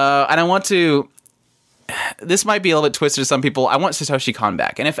 And I want to... This might be a little bit twisted to some people. I want Satoshi Kon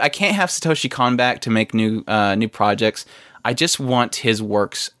back. And if I can't have Satoshi Kon back to make new projects, I just want his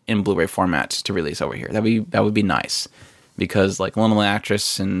works in Blu-ray format to release over here. That would be nice. Because like Lonely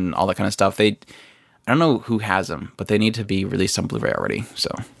Actress and all that kind of stuff, I don't know who has them, but they need to be released on Blu-ray already.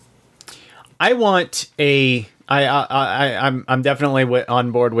 So I want a. I'm definitely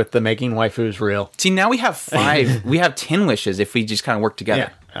on board with the making waifus real. See, now we have 5. We have 10 wishes if we just kind of work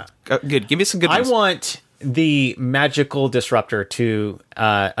together. Yeah. Good. Give me some good ones. I want the magical disruptor to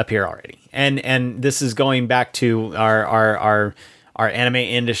appear already, and this is going back to our anime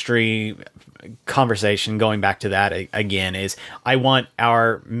industry conversation. Going back to that again is I want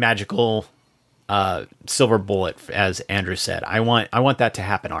our magical silver bullet, as Andrew said. I want that to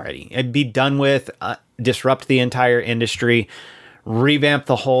happen already. It'd be done with. Disrupt the entire industry, revamp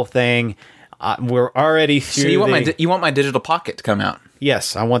the whole thing. We're already through. So you want my digital pocket to come out?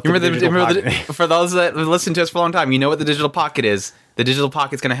 Yes, I want the digital pocket. For those that listen to us for a long time, you know what the digital pocket is. The digital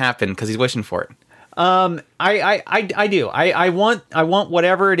pocket's going to happen because he's wishing for it. I do. I want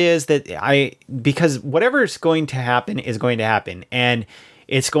whatever it is because whatever is going to happen is going to happen, and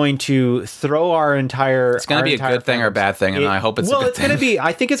it's going to throw our entire. It's going to be a good thing or a bad thing, and I hope it's a good thing. Going to be.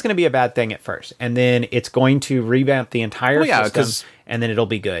 I think it's going to be a bad thing at first, and then it's going to revamp the entire system, and then it'll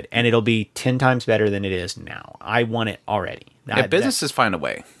be good, and it'll be 10 times better than it is now. I want it already. Businesses find a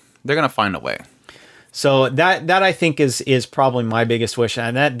way. They're going to find a way. So that I think is probably my biggest wish,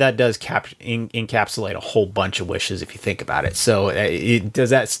 and that does encapsulate a whole bunch of wishes if you think about it. So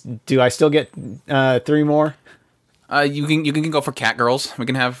do I still get 3 more? You can go for cat girls. We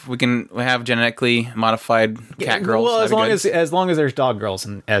can have genetically modified cat girls. Well, as long as there's dog girls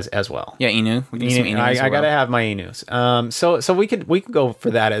as well. Yeah, Inu. We need some Inu I gotta have my Inus. So we could go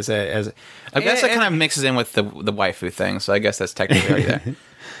for that as I guess that kind of mixes in with the waifu thing. So I guess that's technically already there.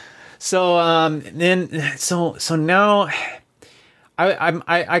 So now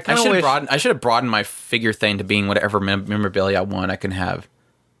I kind of wish I should have broadened my figure thing to being whatever memorabilia I want I can have.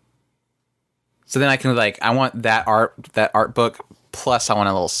 So then I can I want that art book, plus I want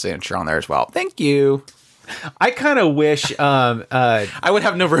a little signature on there as well. Thank you. I kind of wish I would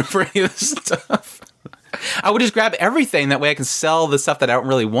have no room for any of this stuff. I would just grab everything. That way I can sell the stuff that I don't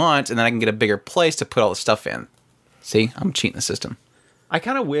really want, and then I can get a bigger place to put all the stuff in. See, I'm cheating the system. I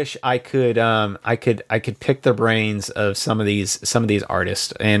kind of wish I could pick the brains of some of these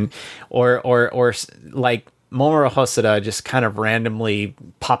artists, and or like Momoro Hosoda just kind of randomly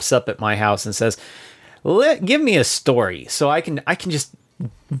pops up at my house and says, "Give me a story," so I can just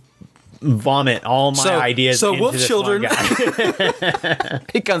vomit all my ideas. So into Wolf this Children, one guy.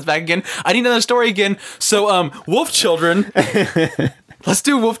 he comes back again. I need another story again. So Wolf Children, let's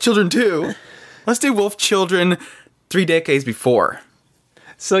do Wolf Children 2. Let's do Wolf Children 3 decades before.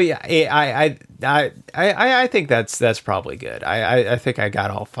 So yeah, I think that's probably good. I think I got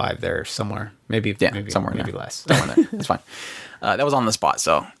all 5 there somewhere. Maybe somewhere maybe there. less. Somewhere there. It's fine. That was on the spot.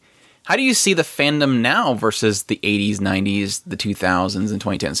 So, how do you see the fandom now versus the 80s, 90s, the 2000s, and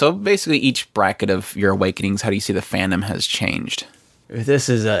 2010s? So basically, each bracket of your awakenings, how do you see the fandom has changed?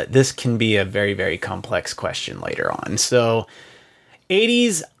 This can be a very, very complex question later on. So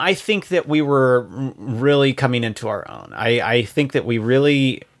 80s, I think that we were really coming into our own. I think that we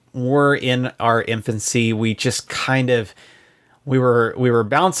really were in our infancy. We just kind of we were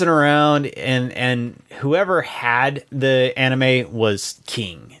bouncing around, and whoever had the anime was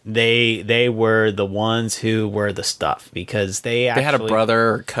king. They were the ones who were the stuff, because they had a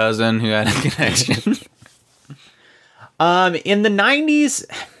brother or cousin who had a connection. In the 90s,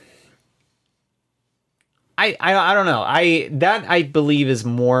 I don't know. I believe is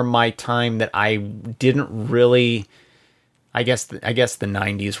more my time that I didn't really. I guess the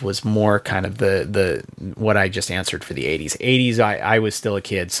 90s was more kind of the what I just answered for the 80s. 80s, I was still a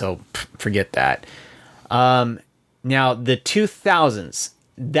kid, so forget that. Now the 2000s,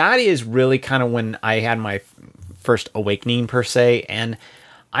 that is really kind of when I had my first awakening per se, and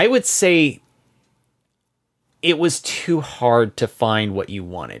I would say it was too hard to find what you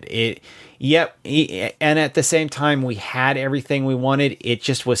wanted. And at the same time, we had everything we wanted. It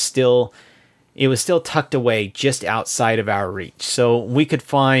just was still. It was still tucked away just outside of our reach. So we could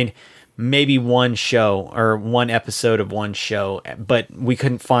find maybe one show or one episode of one show, but we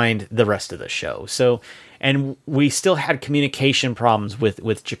couldn't find the rest of the show. So, and we still had communication problems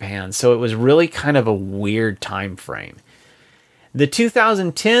with Japan. So it was really kind of a weird time frame. The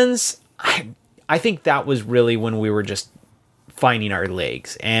 2010s, I think that was really when we were just finding our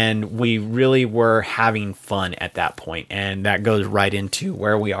legs, and we really were having fun at that point. And that goes right into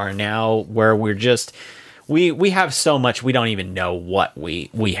where we are now, where we're just we have so much we don't even know what we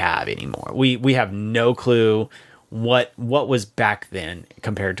have anymore. We have no clue what was back then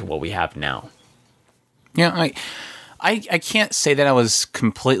compared to what we have now. Yeah, I can't say that I was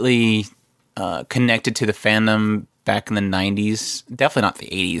completely connected to the fandom back in the 90s. Definitely not the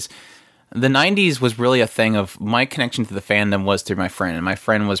 80s. the 90s was really a thing of my connection to the fandom was through my friend, and my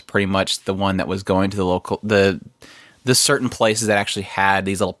friend was pretty much the one that was going to the certain places that actually had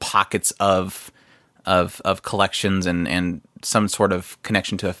these little pockets of collections and some sort of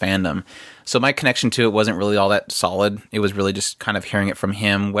connection to a fandom. So my connection to it wasn't really all that solid. It was really just kind of hearing it from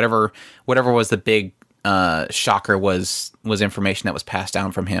him. Whatever was the big shocker was information that was passed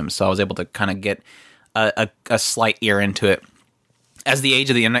down from him. So I was able to kind of get a slight ear into it. As the age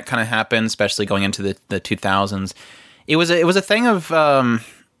of the internet kind of happened, especially going into the 2000s, it was a thing of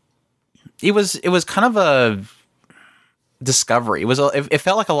it was kind of a discovery. It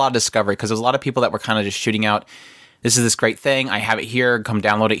felt like a lot of discovery because there was a lot of people that were kind of just shooting out, this is this great thing, I have it here, come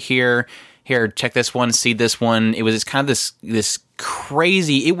download it here, check this one, see this one. It was just kind of this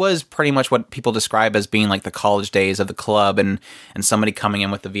crazy, it was pretty much what people describe as being like the college days of the club and somebody coming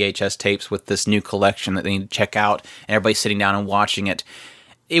in with the VHS tapes with this new collection that they need to check out and everybody sitting down and watching it.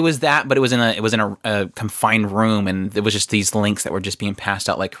 It was that, but it was in a confined room, and there was just these links that were just being passed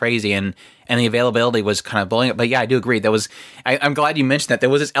out like crazy, and the availability was kind of blowing up. But yeah, I do agree. I'm glad you mentioned that. There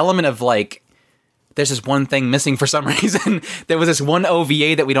was this element of like, there's this one thing missing for some reason. There was this one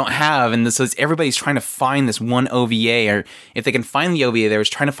OVA that we don't have, and so everybody's trying to find this one OVA, or if they can find the OVA, they was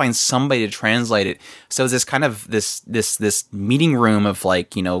trying to find somebody to translate it. So it's this kind of this meeting room of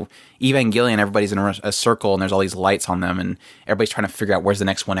like, you know, Evangelion. Everybody's in a circle, and there's all these lights on them, and everybody's trying to figure out where's the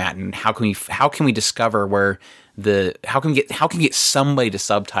next one at, and how can we discover where how can we get somebody to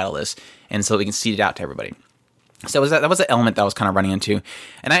subtitle this, and so we can seed it out to everybody. So that was the element that I was kind of running into,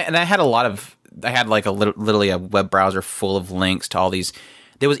 and I had like literally a web browser full of links to all these.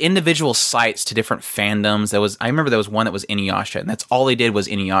 There was individual sites to different fandoms. I remember there was one that was Inuyasha, and that's all they did was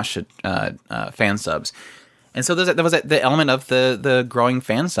Inuyasha fan subs. And so there was the element of the growing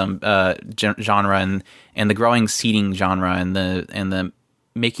fan sub genre and the growing seeding genre and the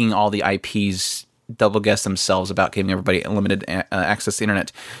making all the IPs double guess themselves about giving everybody unlimited access to the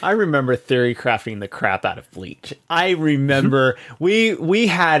internet. I remember theory crafting the crap out of Bleach. I remember we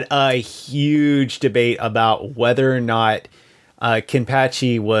had a huge debate about whether or not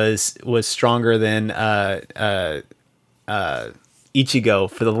Kenpachi was stronger than Ichigo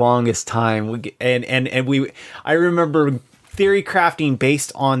for the longest time. I remember theory crafting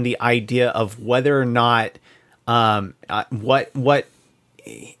based on the idea of whether or not what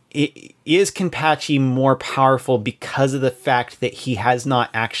is Kenpachi more powerful because of the fact that he has not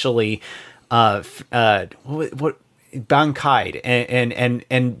actually bankai'd,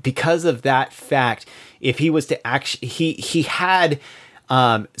 and because of that fact, if he was to actually he had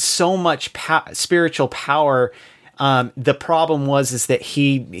so much spiritual power. The problem was that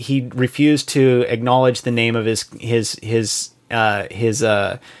he refused to acknowledge the name of his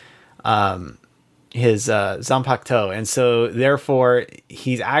Zanpakuto, and so therefore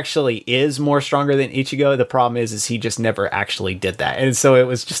he actually is more stronger than Ichigo. The problem is he just never actually did that, and so it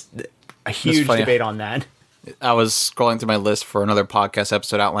was just a huge debate on that. I was scrolling through my list for another podcast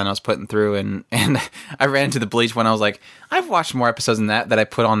episode outline I was putting through, and I ran into the Bleach one. I was like, I've watched more episodes than that I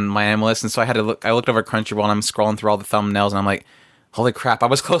put on my anime list, and so I looked over Crunchyroll, and I'm scrolling through all the thumbnails, and I'm like, holy crap, I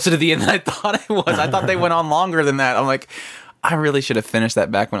was closer to the end than I thought I was. I thought they went on longer than that. I'm like, I really should have finished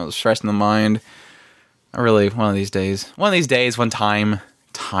that back when it was fresh in the mind. One of these days, one of these days.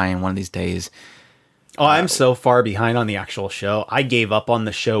 Oh, I'm so far behind on the actual show. I gave up on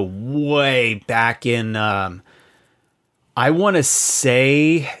the show way back in, I want to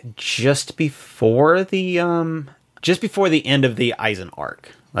say just before the end of the Aizen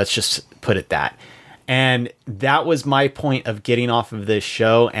arc. Let's just put it that. And that was my point of getting off of this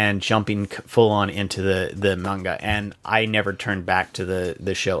show and jumping full on into the manga. And I never turned back to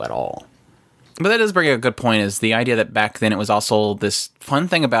the show at all. But that does bring a good point, is the idea that back then it was also this fun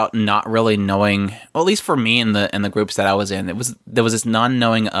thing about not really knowing, well, at least for me in the groups that I was in, there was this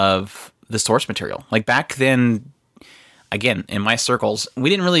non-knowing of the source material. Like back then, again, in my circles,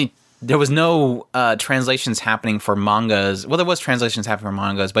 there was no translations happening for mangas. Well, there was translations happening for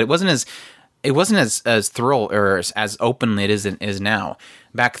mangas, but it wasn't as thorough or as openly it is now.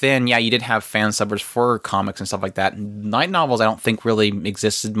 Back then, yeah, you did have fan subbers for comics and stuff like that. Light novels, I don't think really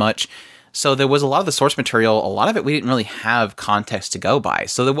existed much. So there was a lot of the source material, a lot of it we didn't really have context to go by.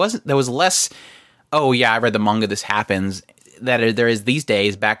 So there was less, oh yeah, I read the manga, this happens, that there is these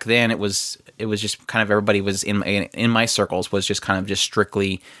days. Back then it was just kind of everybody was in my circles was just kind of just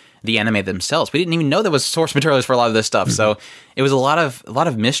strictly the anime themselves. We didn't even know there was source materials for a lot of this stuff. Mm-hmm. So it was a lot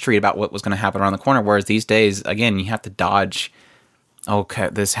of mystery about what was going to happen around the corner. Whereas these days, again, you have to dodge. Okay,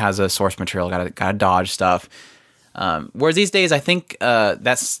 this has a source material. Gotta dodge stuff. Whereas these days, I think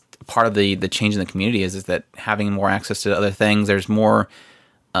that's part of the change in the community is that having more access to other things. There's more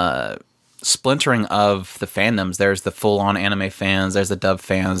splintering of the fandoms. There's the full-on anime fans, there's the dub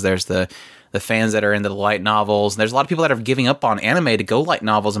fans, there's the fans that are into the light novels. And there's a lot of people that are giving up on anime to go light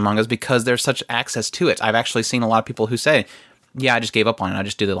novels and mangas because there's such access to it. I've actually seen a lot of people who say, yeah, I just gave up on it. I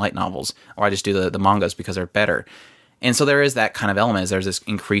just do the light novels, or I just do the mangas because they're better. And so there is that kind of element. There's this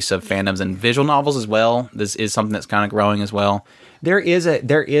increase of fandoms and visual novels as well. This is something that's kind of growing as well. There is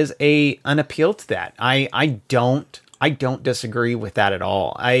an appeal to that. I don't disagree with that at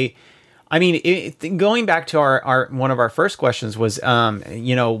all. I mean, going back to our one of our first questions was,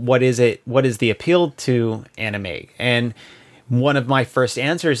 what is the appeal to anime? And one of my first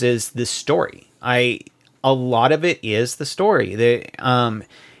answers is the story. A lot of it is the story. And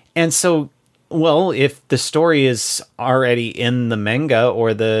so, well, if the story is already in the manga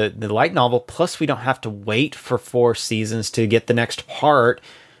or the light novel, plus we don't have to wait for 4 seasons to get the next part,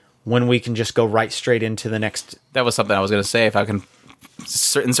 when we can just go right straight into the next. That was something I was going to say. If I can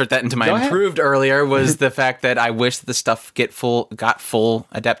insert that into my Go ahead. improved earlier, was the fact that I wish that the stuff got full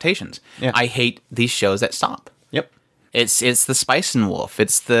adaptations. Yeah. I hate these shows that stop. Yep. It's the Spice and Wolf.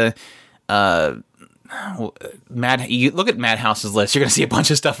 It's the You look at Madhouse's list, you're going to see a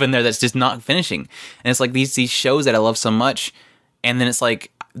bunch of stuff in there that's just not finishing. And it's like these shows that I love so much, and then it's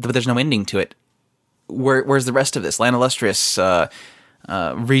like, but there's no ending to it. Where's the rest of this? Land Illustrious,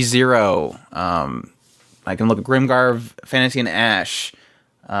 ReZero, I can look at Grimgar, Fantasy and Ash,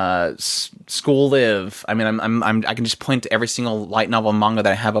 School Live. I mean, I can just point to every single light novel manga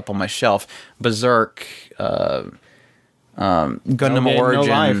that I have up on my shelf. Berserk, Gundam Origin.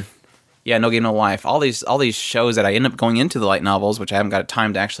 No Life. Yeah, No Game, No Life. All these shows that I end up going into the light novels, which I haven't got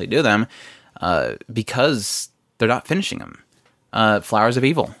time to actually do them, because they're not finishing them. Flowers of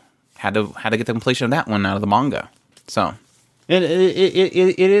Evil had to get the completion of that one out of the manga. So it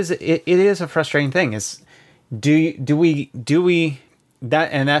is a frustrating thing. Do we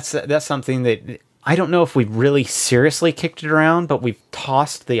that's something that I don't know if we've really seriously kicked it around, but we've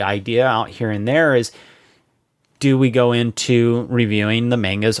tossed the idea out here and there. Is do we go into reviewing the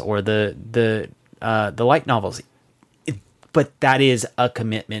mangas or the light novels? But that is a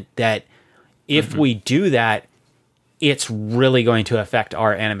commitment that if we do that, it's really going to affect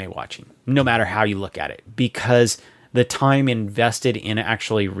our anime watching, no matter how you look at it, because the time invested in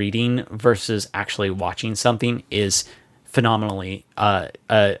actually reading versus actually watching something is phenomenally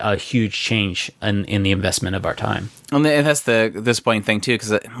a huge change in the investment of our time. And that's the disappointing thing too,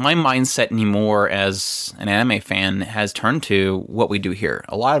 because my mindset anymore as an anime fan has turned to what we do here.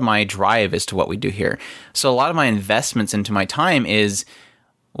 A lot of my drive is to what we do here. So a lot of my investments into my time is,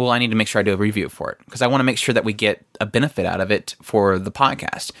 well, I need to make sure I do a review for it, because I want to make sure that we get a benefit out of it for the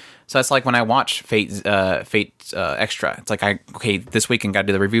podcast. So that's like when I watch Fate Extra. It's like, okay, this weekend got to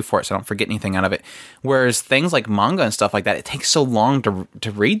do the review for it, so I don't forget anything out of it. Whereas things like manga and stuff like that, it takes so long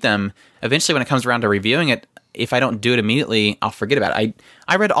to read them. Eventually, when it comes around to reviewing it, if I don't do it immediately, I'll forget about it.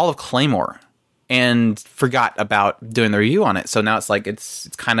 I read all of Claymore and forgot about doing the review on it. So now it's like it's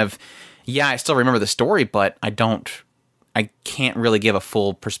kind of, yeah, I still remember the story, but I can't really give a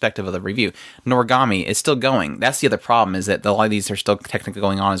full perspective of the review. Noragami is still going. That's the other problem, is that a lot of these are still technically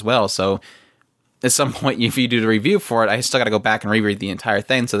going on as well. So at some point, if you do the review for it, I still got to go back and reread the entire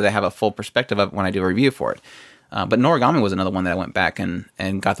thing so that I have a full perspective of it when I do a review for it. But Noragami was another one that I went back and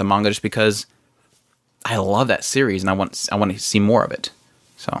got the manga just because I love that series and I want to see more of it.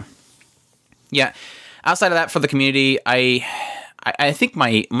 So yeah, outside of that, for the community, I think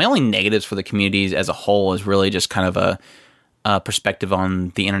my only negatives for the communities as a whole is really just kind of a perspective on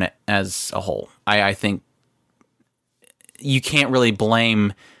the internet as a whole. I think you can't really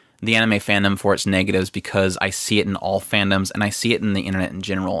blame the anime fandom for its negatives, because I see it in all fandoms and I see it in the internet in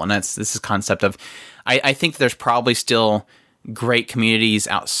general. And this is concept of, I think there's probably still great communities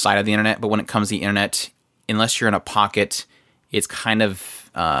outside of the internet, but when it comes to the internet, unless you're in a pocket, it's kind of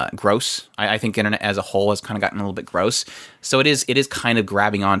gross. I think internet as a whole has kind of gotten a little bit gross. So it is kind of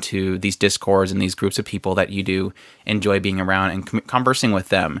grabbing onto these discords and these groups of people that you do enjoy being around and conversing with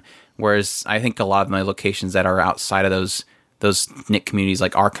them. Whereas I think a lot of my locations that are outside of those knit communities,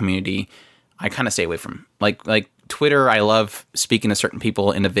 like our community, I kind of stay away from. Like Twitter, I love speaking to certain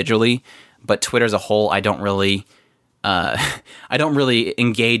people individually, but Twitter as a whole, I don't really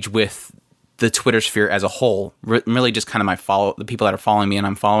engage with the Twitter sphere as a whole. Really just kind of the people that are following me and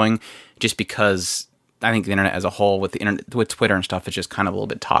I'm following, just because I think the internet as a whole with Twitter and stuff is just kind of a little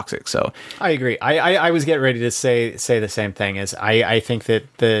bit toxic. So I agree. I was getting ready to say the same thing. As I think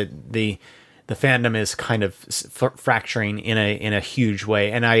that the fandom is kind of fracturing in a huge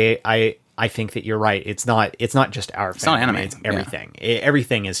way, and I think that you're right. It's not just our fandom. It's not anime. It's everything.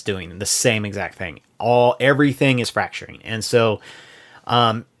 Everything is doing the same exact thing. Everything is fracturing, and so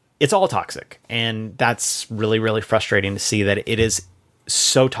it's all toxic, and that's really, really frustrating to see that it is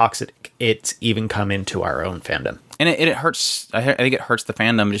so toxic. It's even come into our own fandom, and it hurts. I think it hurts the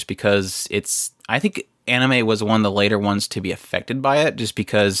fandom just because I think anime was one of the later ones to be affected by it, just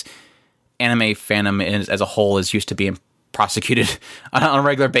because anime fandom as a whole is used to being prosecuted on a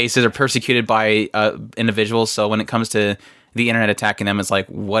regular basis or persecuted by individuals. So when it comes to the internet attacking them, it's like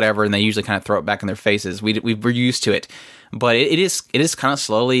whatever, and they usually kind of throw it back in their faces. We're used to it, but it is kind of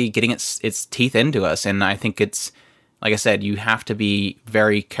slowly getting its teeth into us, and I think it's, like I said, you have to be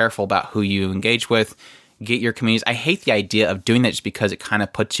very careful about who you engage with. Get your communities. I hate the idea of doing that just because it kind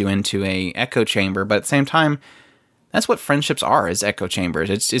of puts you into a echo chamber, but at the same time, that's what friendships are, is echo chambers.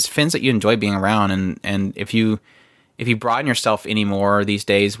 It's friends that you enjoy being around, and if you broaden yourself anymore these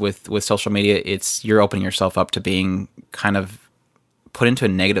days with social media, you're opening yourself up to being kind of put into a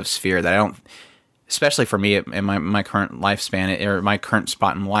negative sphere that I don't, especially for me in my current lifespan or my current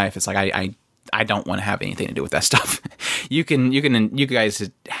spot in life, it's like I don't want to have anything to do with that stuff. You guys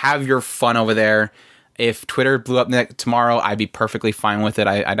have your fun over there. If Twitter blew up tomorrow, I'd be perfectly fine with it.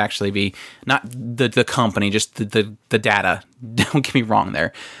 I'd actually be, not the company, just the data. Don't get me wrong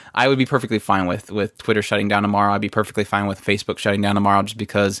there. I would be perfectly fine with Twitter shutting down tomorrow. I'd be perfectly fine with Facebook shutting down tomorrow, just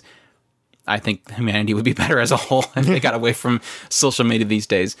because I think humanity would be better as a whole if they got away from social media these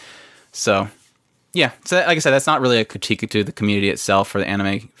days. So, yeah. So, like I said, that's not really a critique to the community itself or the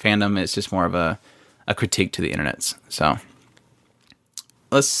anime fandom. It's just more of a critique to the internets. So,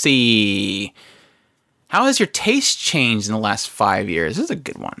 let's see. How has your taste changed in the last 5 years? This is a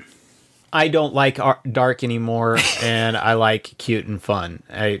good one. I don't like dark anymore, and I like cute and fun.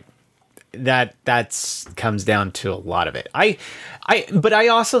 That's comes down to a lot of it. But I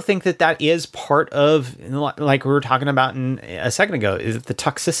also think that is part of, like we were talking about a second ago, is the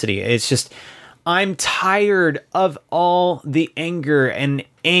toxicity. It's just, I'm tired of all the anger and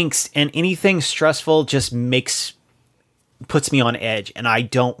angst, and anything stressful just puts me on edge, and I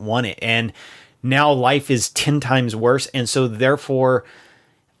don't want it. And now life is 10 times worse, and so therefore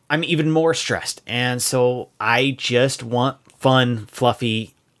I'm even more stressed. And so I just want fun,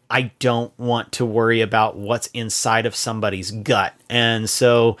 fluffy. I don't want to worry about what's inside of somebody's gut. And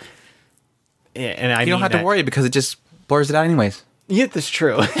so, and I you don't have to worry because it just blurs it out anyways. Yeah, that's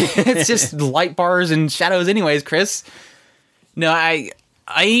true. It's just light bars and shadows anyways, Chris. No, I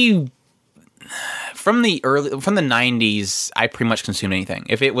from the 90s, I pretty much consumed anything.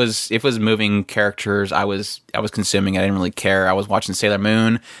 If it was moving characters, I was consuming it. I didn't really care. I was watching Sailor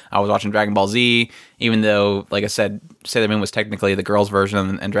Moon. I was watching Dragon Ball Z, even though, like I said, Sailor Moon was technically the girls'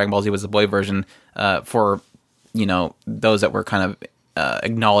 version and Dragon Ball Z was the boy version. For those that were kind of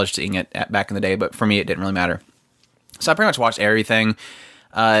acknowledging it back in the day, but for me, it didn't really matter. So I pretty much watched everything.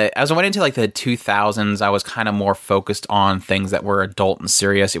 As I went into like the 2000s, I was kind of more focused on things that were adult and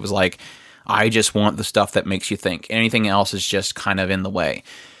serious. It was like, I just want the stuff that makes you think. Anything else is just kind of in the way.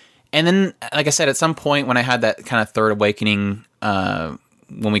 And then, like I said, at some point when I had that kind of third awakening, when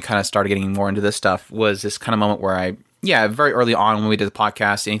we kind of started getting more into this stuff, was this kind of moment where very early on when we did the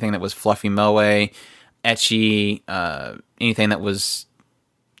podcast, anything that was fluffy moe, ecchi, anything that was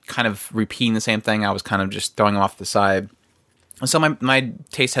kind of repeating the same thing, I was kind of just throwing off the side. And so my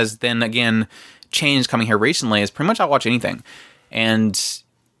taste has then again changed coming here recently. Is pretty much I'll watch anything. And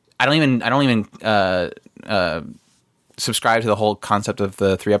I don't even subscribe to the whole concept of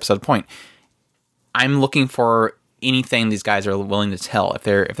the 3-episode point. I'm looking for anything these guys are willing to tell. If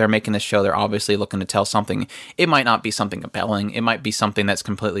they're making this show, they're obviously looking to tell something. It might not be something compelling. It might be something that's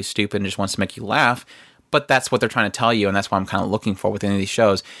completely stupid and just wants to make you laugh. But that's what they're trying to tell you, and that's what I'm kind of looking for with any of these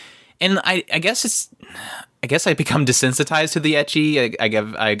shows. And I guess I've become desensitized to the ecchi.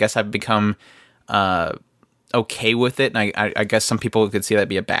 I guess I've become okay with it, and I guess some people could see that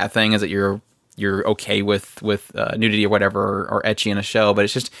be a bad thing, is that you're okay with nudity or whatever or ecchi in a show, but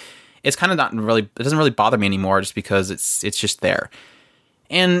it's kind of not really, it doesn't really bother me anymore, just because it's just there.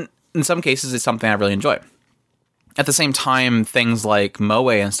 And in some cases, it's something I really enjoy. At the same time, things like moe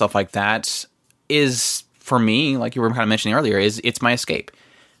and stuff like that is, for me, like you were kind of mentioning earlier, it's my escape.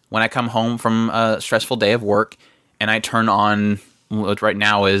 When I come home from a stressful day of work and I turn on, what right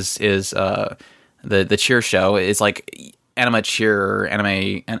now is the cheer show, is like anime cheer,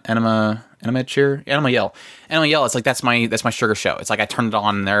 anime cheer, anime yell. It's like that's my sugar show. It's like I turn it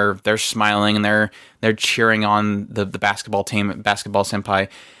on, and they're smiling and they're cheering on the basketball team, basketball senpai,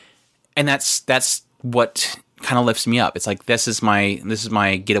 and that's what kind of lifts me up. It's like this is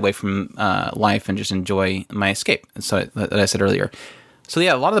my get away from life and just enjoy my escape. So that I said earlier. So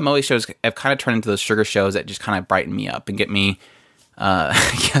yeah, a lot of the moe shows have kind of turned into those sugar shows that just kind of brighten me up and get me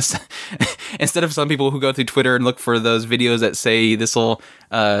I guess instead of some people who go through Twitter and look for those videos that say this will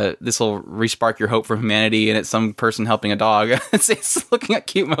respark your hope for humanity, and it's some person helping a dog, it's looking at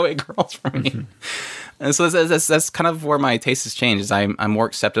cute moe girls for me. And so that's kind of where my taste has changed. Is I'm more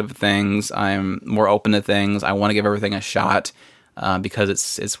accepting of things. I'm more open to things. I want to give everything a shot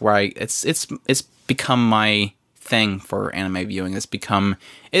because it's where it's become my thing for anime viewing.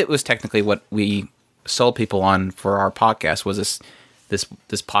 It was technically what we sold people on for our podcast, was this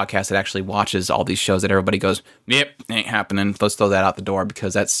podcast that actually watches all these shows that everybody goes, yep, ain't happening. Let's throw that out the door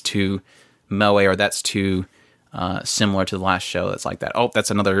because that's too moe, or that's too similar to the last show that's like that. Oh,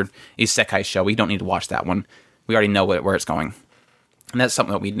 that's another isekai show. We don't need to watch that one. We already know where it's going. And that's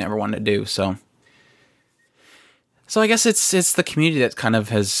something that we never wanted to do. So I guess it's the community that kind of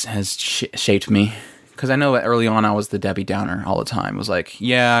has shaped me. Because I know that early on I was the Debbie Downer all the time. It was like,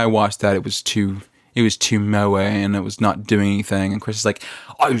 yeah, I watched that. It was too moe and it was not doing anything. And Chris is like,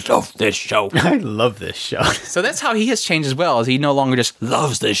 I love this show. I love this show. So that's how he has changed as well. Is he no longer just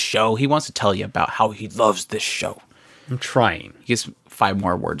loves this show. He wants to tell you about how he loves this show. I'm trying. He gets 5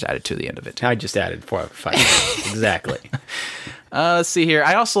 more words added to the end of it. I just added 4 or 5. Exactly. Let's see here.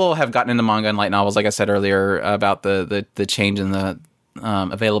 I also have gotten into manga and light novels, like I said earlier, about the change in the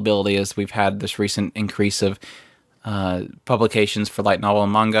availability, as we've had this recent increase of publications for light novel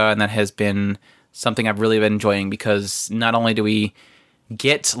and manga, and that has been something I've really been enjoying, because not only do we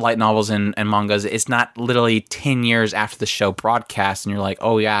get light novels and mangas, it's not literally 10 years after the show broadcast and you're like,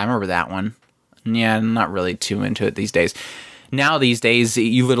 oh yeah, I remember that one. Yeah, I'm not really too into it these days. Now these days,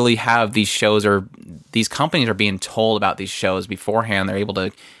 you literally have these shows, or these companies are being told about these shows beforehand. They're able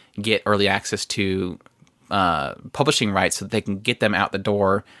to get early access to publishing rights so that they can get them out the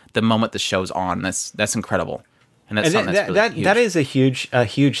door the moment the show's on. That's incredible. And that's something that's really huge. That is a huge.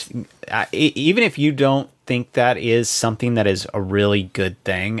 Even if you don't think that is something that is a really good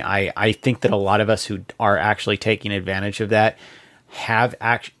thing, I think that a lot of us who are actually taking advantage of that have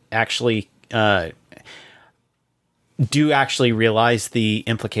actually do actually realize the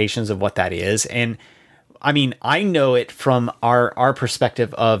implications of what that is. And I mean, I know it from our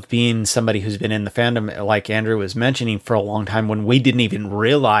perspective of being somebody who's been in the fandom, like Andrew was mentioning, for a long time, when we didn't even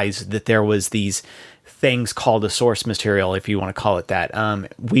realize that there was these things called the source material, if you want to call it that.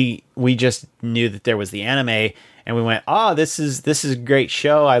 We just knew that there was the anime, and we went, "Oh, this is a great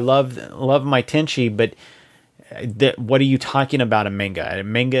show. I love my Tenchi." But what are you talking about? A manga? A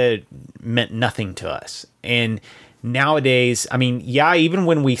manga meant nothing to us. And nowadays, I mean, yeah, even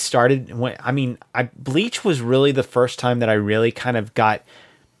when we started, Bleach was really the first time that I really kind of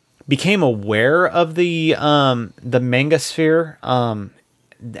became aware of the manga sphere.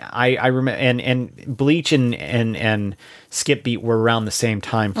 I remember, and Bleach and Skip Beat were around the same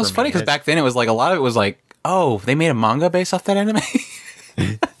time. It's funny because back then it was like a lot of it was like, oh, they made a manga based off that anime.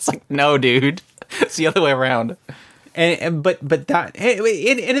 It's like, no, dude, it's the other way around. But that,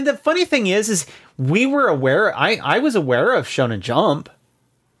 and the funny thing is we were aware. I was aware of Shonen Jump.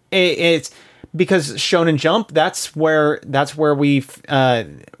 It's because Shonen Jump. That's where we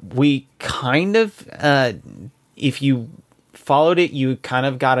kind of, if you followed it, you kind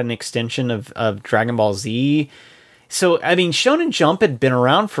of got an extension of Dragon Ball Z. So I mean, Shonen Jump had been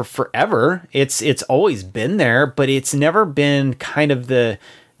around for forever. It's always been there, but it's never been kind of the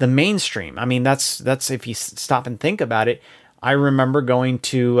mainstream. I mean, that's if you stop and think about it. I remember going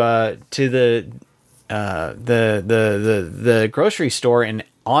to the grocery store, and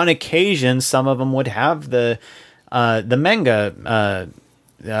on occasion, some of them would have the manga,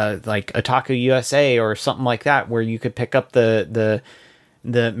 like Otaku USA or something like that, where you could pick up the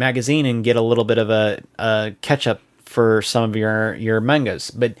magazine and get a little bit of a catch up for some of your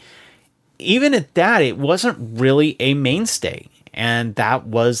mangas. But even at that, it wasn't really a mainstay. And that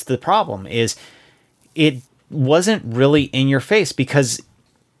was the problem, is it wasn't really in your face because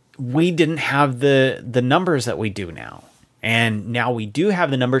we didn't have the numbers that we do now. And now we do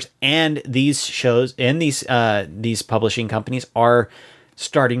have the numbers, and these shows and these publishing companies are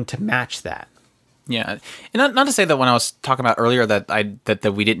starting to match that. Yeah, and not to say that when I was talking about earlier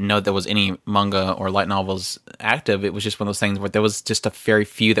that we didn't know there was any manga or light novels active. It was just one of those things where there was just a very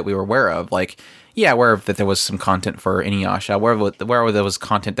few that we were aware of. Like, yeah, aware of that there was some content for Inuyasha. Where there was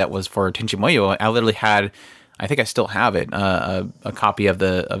content that was for Tenchi Muyo. I literally had, I think I still have it, a copy of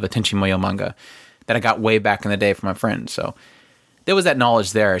a Tenchi Muyo manga that I got way back in the day from my friend. So there was that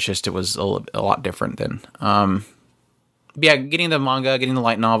knowledge there. It's just it was a lot different then. Yeah, getting the manga, getting the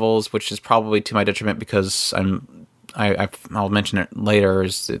light novels, which is probably to my detriment because I'll mention it later.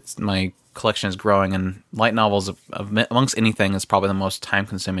 It's my collection is growing, and light novels amongst anything is probably the most time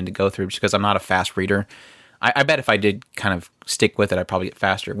consuming to go through because I'm not a fast reader. I bet if I did kind of stick with it, I'd probably get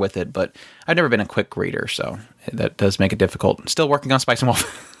faster with it, but I've never been a quick reader, so that does make it difficult. Still working on Spice and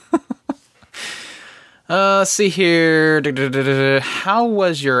Wolf. Let's see here. How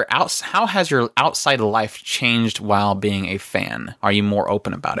has your outside life changed while being a fan? Are you more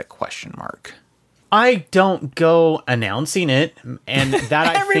open about it? ? I don't go announcing it, and that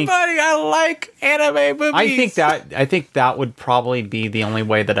I like anime movies. I think that would probably be the only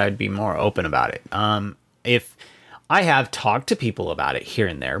way that I'd be more open about it. If I have talked to people about it here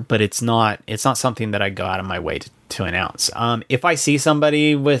and there, but it's not something that I go out of my way to announce. If I see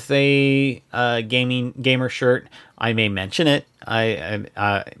somebody with a gamer shirt, I may mention it.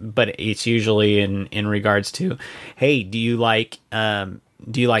 But it's usually in regards to, hey, do you like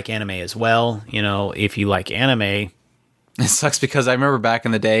anime as well? You know, if you like anime. It sucks because I remember back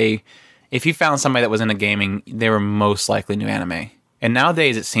in the day, if you found somebody that was into gaming, they were most likely new anime. And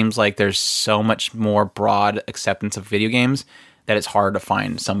nowadays it seems like there's so much more broad acceptance of video games that it's hard to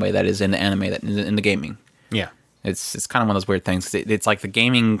find somebody that is into anime that is into gaming. Yeah. It's kind of one of those weird things. It's like the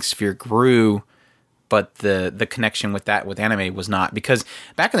gaming sphere grew, but the connection with anime was not. Because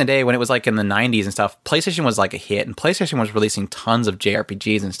back in the day when it was like in the 90s and stuff, PlayStation was like a hit, and PlayStation was releasing tons of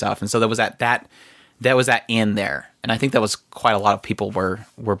JRPGs and stuff. And so there was that in there. And I think that was quite a lot of people were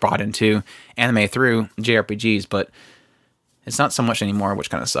brought into anime through JRPGs, but it's not so much anymore,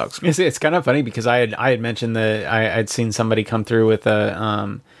 which kind of sucks. It's kind of funny because I had mentioned that I'd seen somebody come through with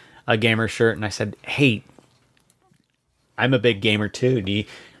a gamer shirt, and I said, "Hey, I'm a big gamer too. Do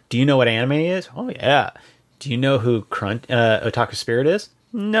you know what anime is? Oh yeah. Do you know who Otaku Spirit is?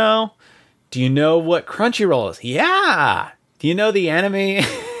 No. Do you know what Crunchyroll is? Yeah. Do you know the anime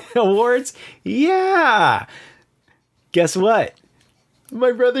awards? Yeah. Guess what?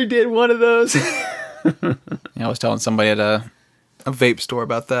 My brother did one of those." Yeah, I was telling somebody at a vape store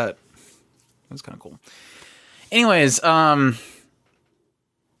about that. It was kind of cool. Anyways, I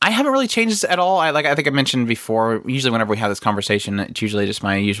haven't really changed this at all. I think I mentioned before, usually whenever we have this conversation, it's usually just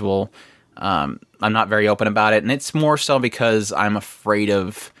my usual, I'm not very open about it. And it's more so because I'm afraid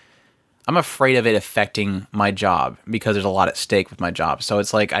of it affecting my job, because there's a lot at stake with my job. So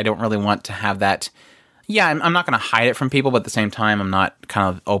it's like, I don't really want to have that. Yeah, I'm not going to hide it from people, but at the same time, I'm not kind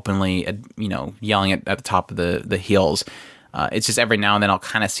of openly, yelling it at the top of the heels. It's just every now and then I'll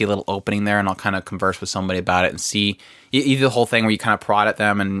kind of see a little opening there, and I'll kind of converse with somebody about it and see either the whole thing where you kind of prod at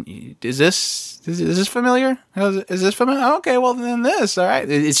them and, is this familiar? Is this familiar? Oh, okay, well then this, all right.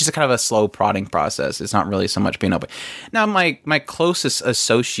 It's just a kind of a slow prodding process. It's not really so much being open. Now, my closest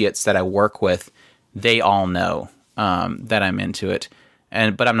associates that I work with, they all know that I'm into it,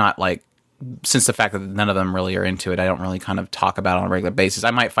 but I'm not like, since the fact that none of them really are into it, I don't really kind of talk about it on a regular basis.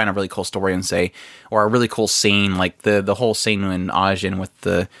 I might find a really cool story and say, or a really cool scene, like the whole scene in Ajin with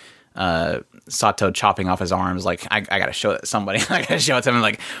the Sato chopping off his arms. Like, I got to show it to somebody. I got to show it to them. I'm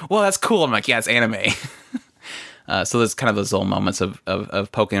like, well, that's cool. I'm like, yeah, it's anime. So there's kind of those little moments of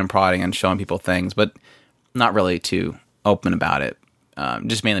poking and prodding and showing people things, but not really too open about it.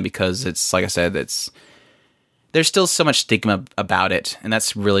 Just mainly because it's, like I said, there's still so much stigma about it, and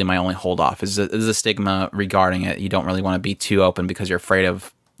that's really my only hold off is the stigma regarding it. You don't really want to be too open because you're afraid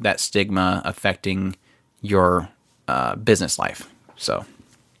of that stigma affecting your business life. So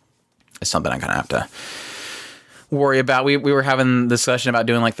it's something I kind of have to worry about. We were having the discussion about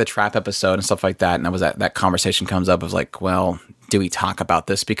doing like the trap episode and stuff like that, and that conversation comes up of like, well, do we talk about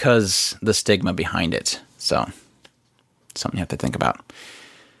this because the stigma behind it? So something you have to think about.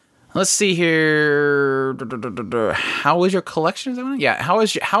 Let's see here. How is your collection? Yeah, how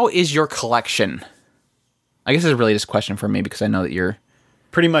is your collection? I guess it's really just a question for me because I know that you're...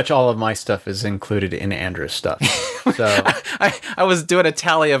 Pretty much all of my stuff is included in Andrew's stuff. So I was doing a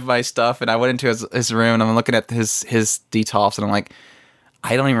tally of my stuff, and I went into his room, and I'm looking at his detolfs, and I'm like,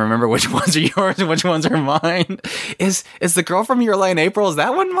 I don't even remember which ones are yours and which ones are mine. Is the girl from Your Lie in April, is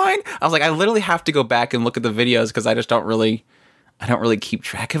that one mine? I was like, I literally have to go back and look at the videos because I don't really keep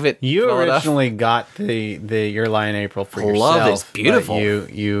track of it. You originally got the Your Lie in April for yourself. Love it's beautiful.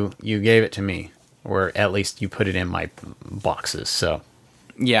 You gave it to me, or at least you put it in my boxes. So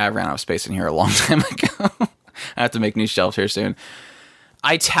yeah, I ran out of space in here a long time ago. I have to make new shelves here soon.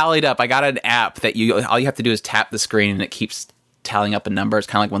 I tallied up. I got an app that all you have to do is tap the screen and it keeps tallying up a number. It's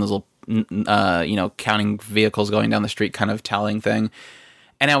kind of like one of those little counting vehicles going down the street kind of tallying thing.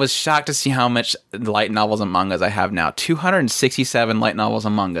 And I was shocked to see how much light novels and mangas I have now. 267 light novels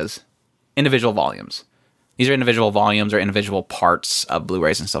and mangas. Individual volumes. These are individual volumes or individual parts of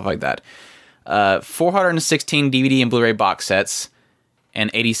Blu-rays and stuff like that. 416 DVD and Blu-ray box sets. And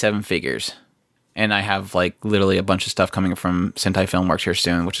 87 figures. And I have like literally a bunch of stuff coming from Sentai Filmworks here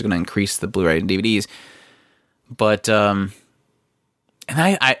soon, which is going to increase the Blu-ray and DVDs. But and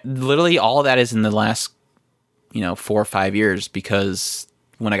I literally all of that is in the last 4 or 5 years, because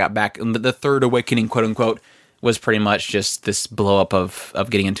when I got back, the third awakening, quote unquote, was pretty much just this blow up of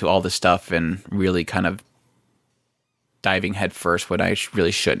getting into all this stuff and really kind of diving headfirst when I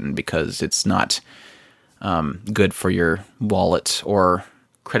really shouldn't, because it's not good for your wallet or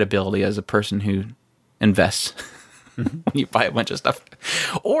credibility as a person who invests when you buy a bunch of stuff,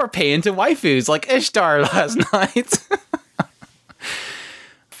 or pay into waifus like Ishtar last night.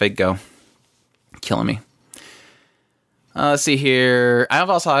 Fake Go, killing me. Let's see here. I've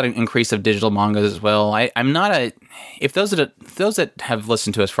also had an increase of digital mangas as well. I'm not if those that have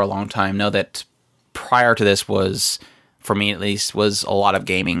listened to us for a long time know that prior to this was, for me at least, was a lot of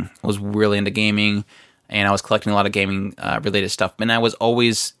gaming. I was really into gaming, and I was collecting a lot of gaming related stuff. And I was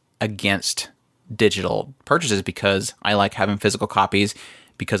always against digital purchases because I like having physical copies,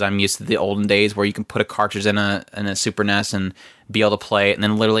 because I'm used to the olden days where you can put a cartridge in a Super NES and be able to play it. And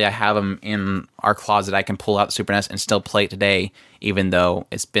then literally I have them in our closet. I can pull out the Super NES and still play it today, even though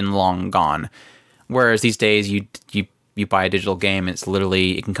it's been long gone. Whereas these days you buy a digital game, it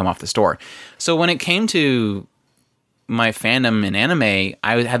can come off the store. So when it came to my fandom in anime,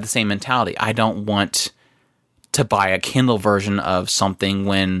 I had the same mentality. I don't want to buy a Kindle version of something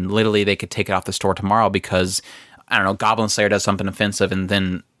when literally they could take it off the store tomorrow because, I don't know, Goblin Slayer does something offensive and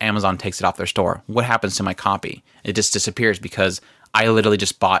then Amazon takes it off their store. What happens to my copy? It just disappears because I literally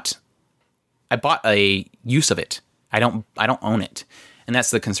just bought a use of it. I don't own it. And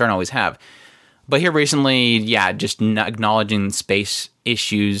that's the concern I always have. But here recently, just not acknowledging space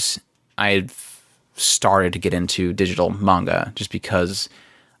issues, I've started to get into digital manga just because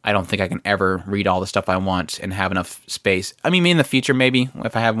I don't think I can ever read all the stuff I want and have enough space. I mean, in the future, maybe,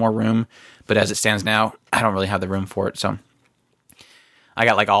 if I have more room. But as it stands now, I don't really have the room for it. So I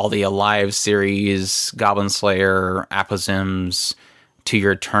got like all the Alive series, Goblin Slayer, Apozyms, To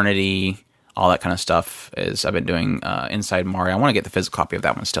Your Eternity, all that kind of stuff is I've been doing Inside Mario. I want to get the physical copy of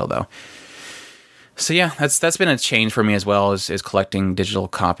that one still, though. So yeah, that's been a change for me as well, is collecting digital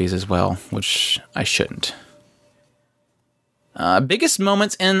copies as well, which I shouldn't. Biggest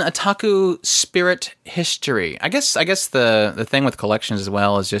moments in Otaku Spirit history. I guess the thing with collections as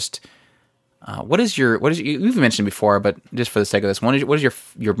well is just what is you've mentioned before, but just for the sake of this, what is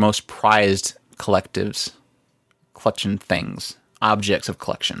your most prized collection things, objects of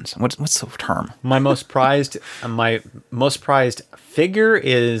collections? What's the term? My most prized figure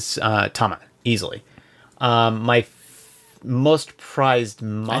is Tama, easily. My most prized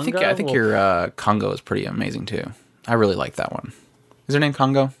manga. I think your Congo is pretty amazing too. I really like that one. Is her name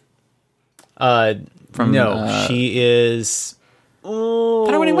Congo? She is. Oh, I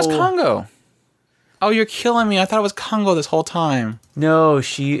thought her name was Congo. Oh, you're killing me! I thought it was Congo this whole time. No,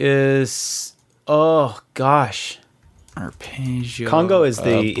 she is. Oh gosh, Arpeggio. Congo is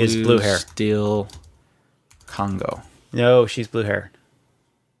blue hair. Steel. Congo. No, she's blue hair.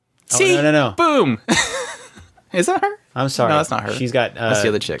 See? Oh, no. Boom. Is that her? I'm sorry. No, that's not her. She's got. That's the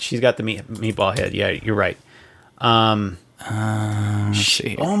other chick. She's got the meatball head. Yeah, you're right. Let's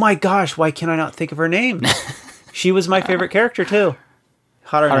see. Oh my gosh! Why can I not think of her name? She was my favorite character too.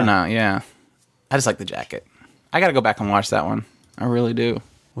 Hot or not? Yeah. I just like the jacket. I got to go back and watch that one. I really do.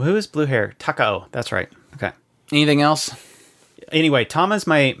 Well, who is blue hair? Takao. That's right. Okay. Anything else? Anyway, Tama's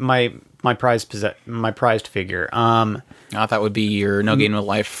my prized figure. I thought that would be your No Game No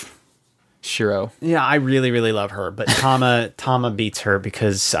Life Shiro. Yeah, I really, really love her, but Tama beats her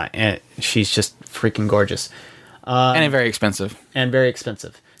because she's just freaking gorgeous. And very expensive.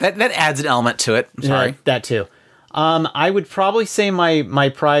 That adds an element to it. I'm sorry. That too. I would probably say my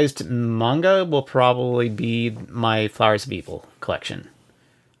prized manga will probably be my Flowers of Evil collection.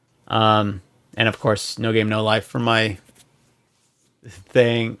 And of course, No Game No Life for my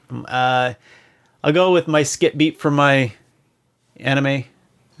thing. I'll go with my Skip Beat for my anime.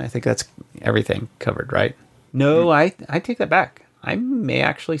 I think that's everything covered, right? No, I take that back. I may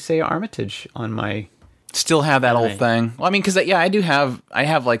actually say Armitage on my... Still have that old thing. Well, I mean, because I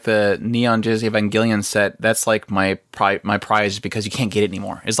have like the Neon Genesis Evangelion set. That's like my prize because you can't get it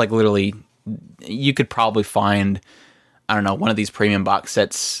anymore. It's like literally, you could probably find, I don't know, one of these premium box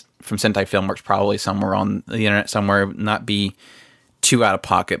sets from Sentai Filmworks probably somewhere on the internet somewhere, not be too out of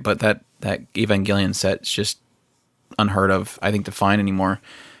pocket. But that Evangelion set's just unheard of, I think, to find anymore.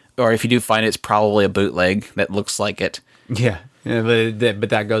 Or if you do find it, it's probably a bootleg that looks like it. Yeah. Yeah, but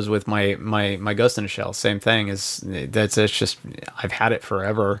that goes with my Ghost in a Shell. Same thing. It's just, I've had it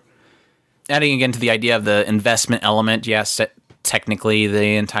forever. Adding again to the idea of the investment element, yes, technically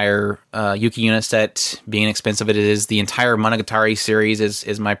the entire Yuki Yuna set being expensive, it is. The entire Monogatari series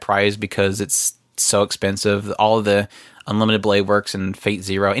is my prize because it's so expensive. All of the Unlimited Blade Works and Fate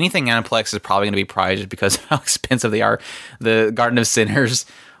Zero, anything Aniplex is probably going to be prized because of how expensive they are. The Garden of Sinners,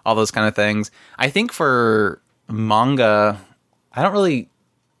 all those kind of things. I think for manga, I don't really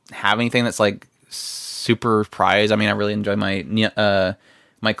have anything that's like super prized. I mean, I really enjoy my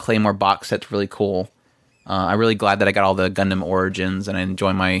Claymore box set's really cool. I'm really glad that I got all the Gundam Origins, and I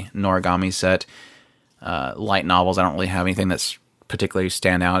enjoy my Noragami set. Light novels, I don't really have anything that's particularly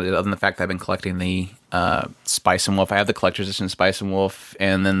stand out, other than the fact that I've been collecting the Spice and Wolf. I have the collector's edition Spice and Wolf,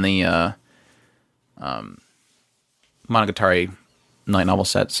 and then the Monogatari light novel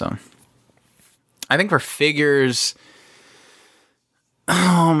set. So I think for figures,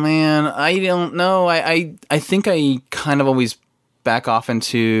 oh man, I don't know. I think I kind of always back off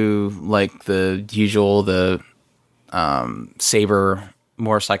into like the usual, the Saber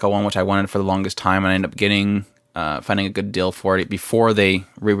motorcycle one, which I wanted for the longest time, and I ended up getting finding a good deal for it before they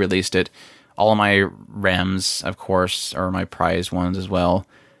re-released it. All of my Rems, of course, are my prized ones as well.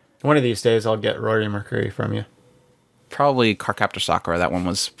 One of these days, I'll get Rory Mercury from you. Probably Cardcaptor Sakura. That one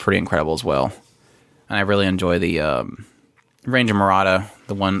was pretty incredible as well. And I really enjoy the Ranger Murata.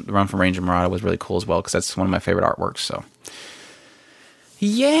 The run from Ranger Murata was really cool as well, because that's one of my favorite artworks. So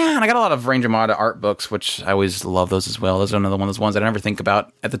yeah, and I got a lot of Ranger Murata art books, which I always love those as well. Those are another one of those ones that I never think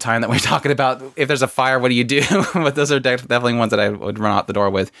about at the time that we're talking about. If there's a fire, what do you do? But those are definitely ones that I would run out the door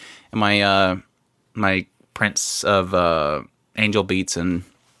with. And my prints of Angel Beats and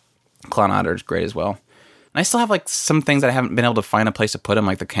Clown Otter is great as well. And I still have like some things that I haven't been able to find a place to put them,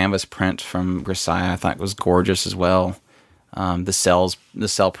 like the canvas print from Grisaya. I thought it was gorgeous as well. The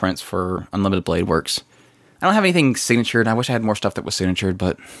cell prints for Unlimited Blade Works. I don't have anything signatured. I wish I had more stuff that was signatured,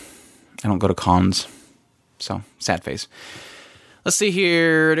 but I don't go to cons. So, sad face. Let's see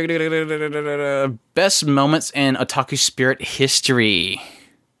here. Best moments in Otaku Spirit history.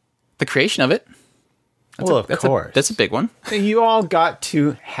 The creation of it. Of course. That's a big one. You all got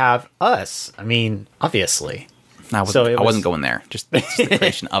to have us. I mean, obviously. I wasn't going there. Just the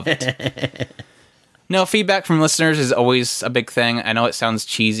creation of it. No, feedback from listeners is always a big thing. I know it sounds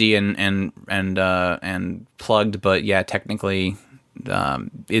cheesy and plugged, but yeah, technically,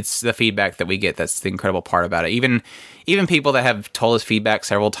 it's the feedback that we get that's the incredible part about it. Even people that have told us feedback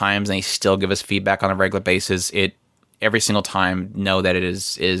several times and they still give us feedback on a regular basis, every single time know that it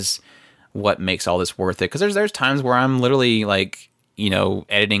is what makes all this worth it. Because there's times where I'm literally like,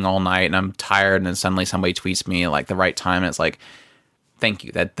 editing all night and I'm tired, and then suddenly somebody tweets me at like the right time, and it's like, thank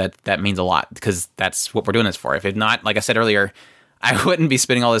you. That means a lot, because that's what we're doing this for. If not, like I said earlier, I wouldn't be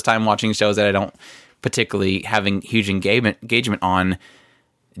spending all this time watching shows that I don't particularly having huge engagement on,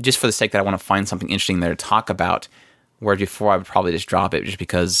 just for the sake that I want to find something interesting there to talk about. Whereas before, I would probably just drop it just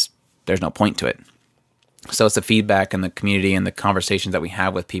because there's no point to it. So it's the feedback and the community and the conversations that we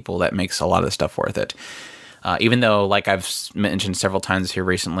have with people that makes a lot of the stuff worth it. Even though, like I've mentioned several times here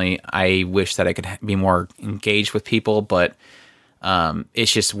recently, I wish that I could be more engaged with people, but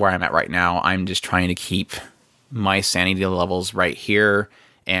it's just where I'm at right now. I'm just trying to keep my sanity levels right here.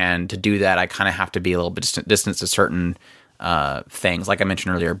 And to do that, I kind of have to be a little bit distant to certain things. Like I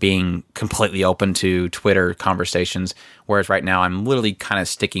mentioned earlier, being completely open to Twitter conversations. Whereas right now, I'm literally kind of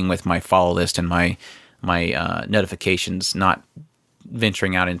sticking with my follow list and my notifications, not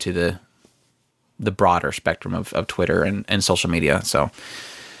venturing out into the broader spectrum of Twitter and social media. So,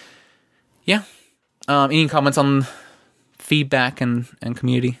 yeah. Any comments on feedback and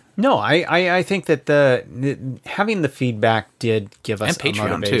community? No, I think that having the feedback did give us and Patreon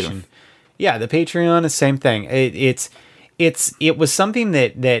a motivation. Too. Yeah, the Patreon is same thing. It was something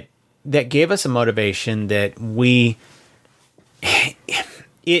that gave us a motivation that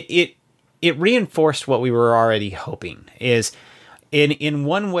it reinforced what we were already hoping. Is in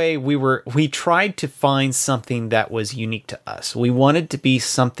one way we tried to find something that was unique to us. We wanted to be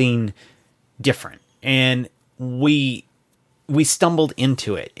something different, and we stumbled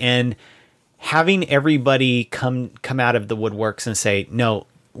into it. And having everybody come out of the woodworks and say, no,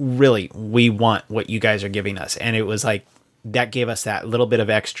 really, we want what you guys are giving us. And it was like, that gave us that little bit of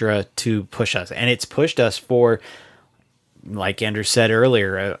extra to push us. And it's pushed us for, like Andrew said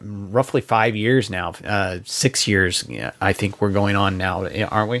earlier, roughly 5 years now, 6 years. I think we're going on now,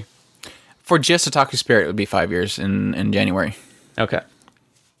 aren't we? For just Otaku Spirit, it would be 5 years in January. Okay.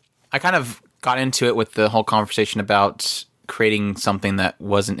 I kind of got into it with the whole conversation about creating something that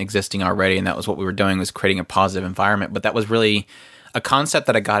wasn't existing already, and that was what we were doing, was creating a positive environment. But that was really a concept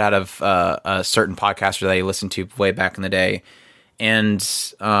that I got out of a certain podcaster that I listened to way back in the day, and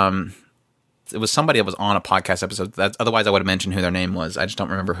it was somebody that was on a podcast episode. Otherwise, I would have mentioned who their name was. I just don't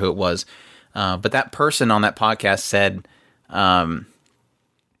remember who it was. But that person on that podcast said, I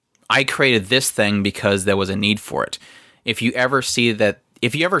I created this thing because there was a need for it. If you ever sit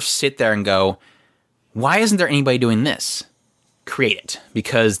there and go, why isn't there anybody doing this? Create it,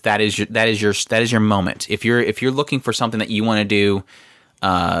 because that is your moment. If you're looking for something that you want to do,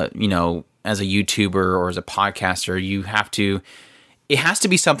 as a YouTuber or as a podcaster, it has to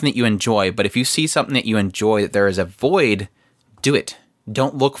be something that you enjoy. But if you see something that you enjoy, that there is a void, do it.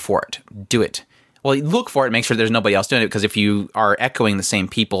 Don't look for it. Do it. Well, look for it. Make sure there's nobody else doing it, because if you are echoing the same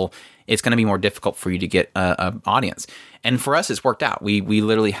people, it's going to be more difficult for you to get an audience. And for us, it's worked out. We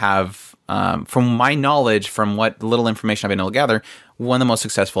literally have, from my knowledge, from what little information I've been able to gather, one of the most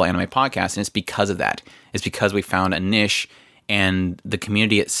successful anime podcasts, and it's because of that. It's because we found a niche, and the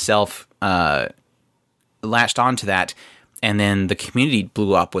community itself latched onto that, and then the community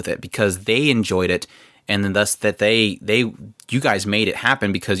blew up with it because they enjoyed it. And then thus that you guys made it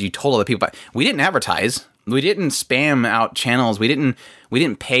happen because you told other people. We didn't advertise. We didn't spam out channels. We didn't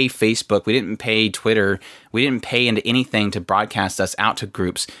pay Facebook. We didn't pay Twitter. We didn't pay into anything to broadcast us out to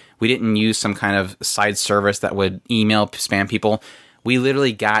groups. We didn't use some kind of side service that would email spam people. We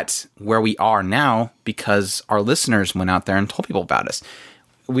literally got where we are now because our listeners went out there and told people about us.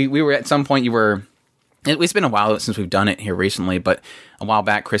 We were at some point, it's been a while since we've done it here recently, but a while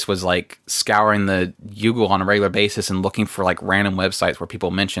back, Chris was like scouring the Google on a regular basis and looking for like random websites where people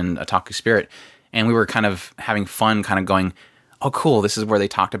mentioned Otaku Spirit. And we were kind of having fun, kind of going, oh, cool, this is where they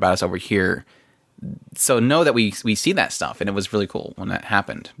talked about us over here. So know that we see that stuff. And it was really cool when that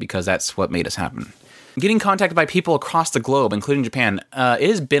happened, because that's what made us happen. Getting contacted by people across the globe, including Japan. It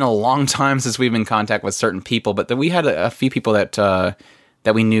has been a long time since we've been in contact with certain people, but we had a few people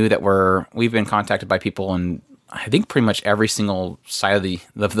that we knew that we've been contacted by people in, I think, pretty much every single side of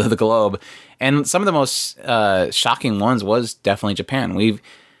the globe. And some of the most shocking ones was definitely Japan.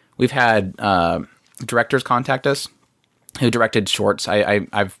 We've had directors contact us who directed shorts.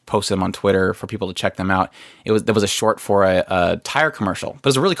 I've posted them on Twitter for people to check them out. There was a short for a tire commercial, but it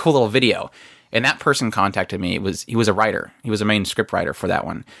was a really cool little video. And that person contacted me. He was a writer. He was a main script writer for that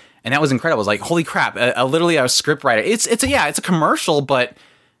one. And that was incredible. It was like, holy crap, literally a script writer. It's a commercial, but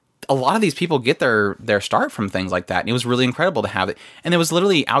a lot of these people get their start from things like that. And it was really incredible to have it. And it was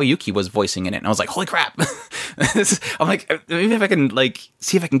literally Aoyuki was voicing in it. And I was like, holy crap. I'm like, maybe if I can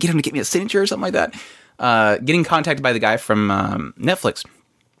see if I can get him to get me a signature or something like that. Getting contacted by the guy from Netflix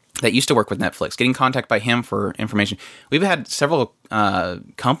that used to work with Netflix, getting contacted by him for information. We've had several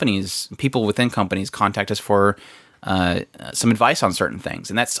companies, people within companies, contact us for some advice on certain things,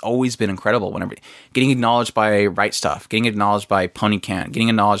 and that's always been incredible. Whenever getting acknowledged by Right Stuff, getting acknowledged by PonyCan, getting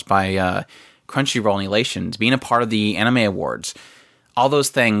acknowledged by Crunchyroll and Elations, being a part of the Anime Awards, all those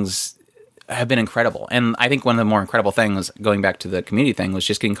things have been incredible. And I think one of the more incredible things, going back to the community thing, was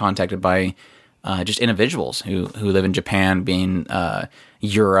just getting contacted by just individuals who live in Japan, being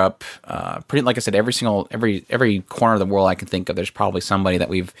Europe, pretty, like I said, every corner of the world I can think of. There's probably somebody that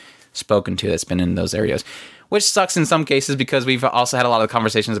we've spoken to that's been in those areas, which sucks in some cases because we've also had a lot of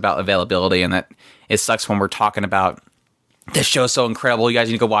conversations about availability, and that it sucks when we're talking about this show's so incredible, you guys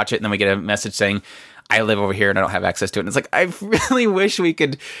need to go watch it, and then we get a message saying, I live over here and I don't have access to it. And it's like, I really wish we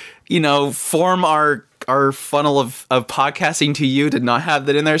could, form our funnel of podcasting to you to not have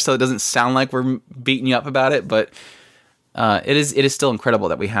that in there, so it doesn't sound like we're beating you up about it. But it is still incredible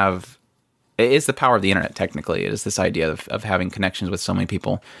that we have. It is the power of the internet. Technically, it is this idea of having connections with so many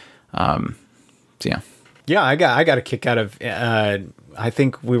people. So yeah. Yeah, I got a kick out of. I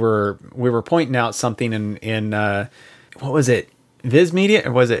think we were pointing out something in what was it, Viz Media,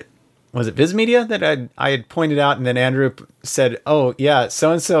 or was it Viz Media that I had pointed out, and then Andrew said, "Oh yeah,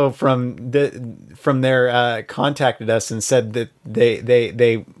 so and so from there contacted us and said that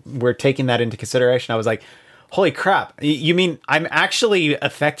they were taking that into consideration." I was like, "Holy crap! You mean I'm actually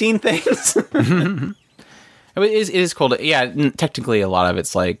affecting things?" It is cool to, technically a lot of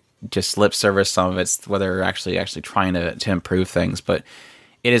it's like just lip service. Some of it's where they're actually trying to improve things, but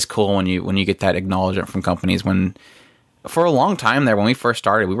it is cool when you get that acknowledgement from companies. When for a long time there, when we first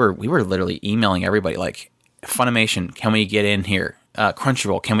started, we were literally emailing everybody like, Funimation, can we get in here?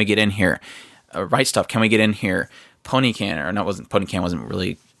 Crunchyroll, can we get in here? Right Stuff, can we get in here? Ponycan wasn't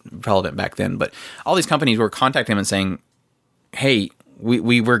really relevant back then, but all these companies were contacting them and saying, hey,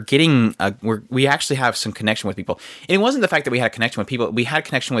 we were getting we actually have some connection with people. And it wasn't the fact that we had a connection with people. We had a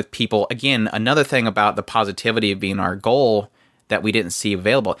connection with people. Again, another thing about the positivity of being our goal that we didn't see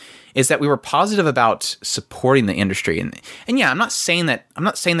available is that we were positive about supporting the industry. And yeah, I'm not saying that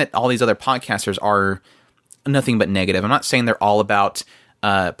all these other podcasters are nothing but negative. I'm not saying they're all about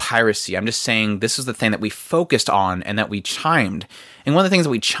piracy. I'm just saying this is the thing that we focused on and that we chimed. And one of the things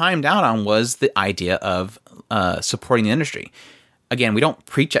that we chimed out on was the idea of supporting the industry. again, we don't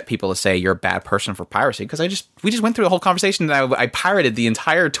preach at people to say you're a bad person for piracy, because we just went through the whole conversation that I pirated the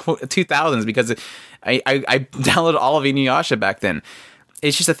entire 2000s because I downloaded all of Inuyasha back then.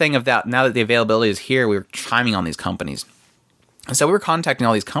 It's just a thing of that. Now that the availability is here, we were chiming on these companies. And so we were contacting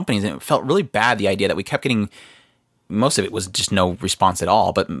all these companies, and it felt really bad, the idea that we kept getting, most of it was just no response at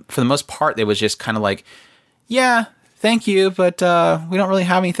all. But for the most part, it was just kind of like, yeah, thank you, but we don't really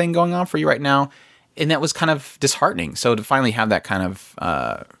have anything going on for you right now. And that was kind of disheartening. So to finally have that kind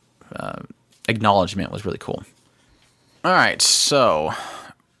of acknowledgement was really cool. All right, so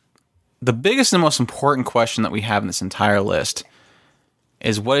the biggest and most important question that we have in this entire list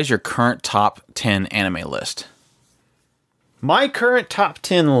is, what is your current top 10 anime list? My current top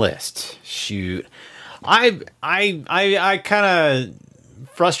 10 list. Shoot. I kind of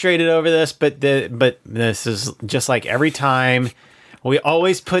frustrated over this, but this is just like every time. We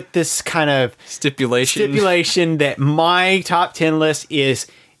always put this kind of stipulation that my top 10 list is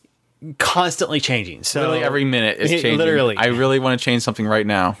constantly changing. So literally every minute is changing. Literally. I really want to change something right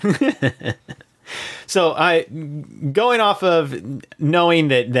now. So going off of knowing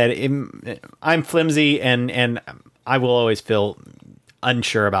that I'm flimsy and I will always feel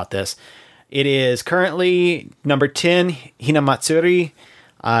unsure about this. It is currently number 10, Hinamatsuri,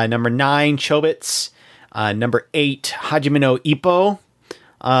 number 9, Chobits, number 8, Hajime no Ippo,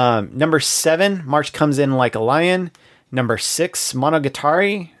 number 7, March Comes In Like a Lion, number 6,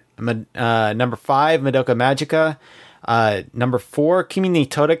 Monogatari, number 5, Madoka Magica, number 4, Kimi ni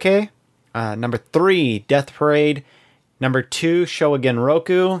Todake, number 3, Death Parade, number 2, Shougen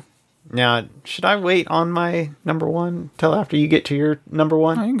Roku. Now, should I wait on my number 1 till after you get to your number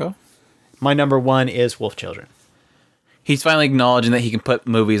 1? Oh, you can go. My number 1 is Wolf Children. He's finally acknowledging that he can put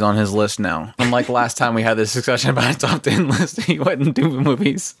movies on his list now. Unlike last time we had this discussion about a top 10 list, he wouldn't do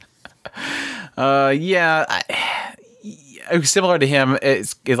movies. Similar to him,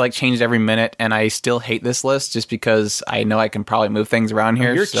 it like changed every minute, and I still hate this list just because I know I can probably move things around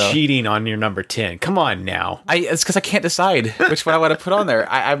here. You're cheating on your number 10. Come on now. It's because I can't decide which one I want to put on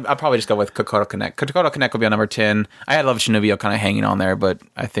there. I'll probably just go with Kokoro Connect. Kokoro Connect will be on number 10. I had Love Shinobi kind of hanging on there, but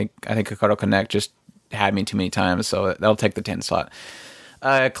I think Kokoro Connect just had me too many times, so that'll take the 10 slot.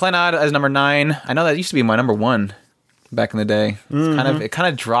 Clannad as number 9. I know that used to be my number 1 back in the day. It kind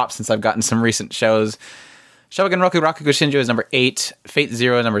of dropped since I've gotten some recent shows. Shogun Roku Rakugo Shinju is number 8. Fate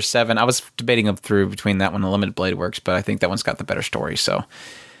Zero number 7. I was debating them through between that one and Limited Blade Works, but I think that one's got the better story. So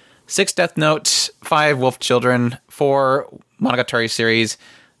 6, Death Note. 5, Wolf Children. 4, Monogatari series.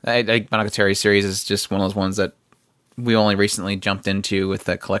 I think Monogatari series is just one of those ones that we only recently jumped into with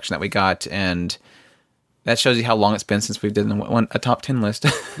the collection that we got, and that shows you how long it's been since we've done a top 10 list,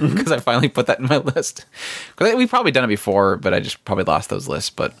 because I finally put that in my list. We've probably done it before, but I just probably lost those lists.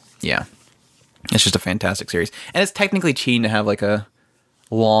 But yeah, it's just a fantastic series. And it's technically cheating to have like a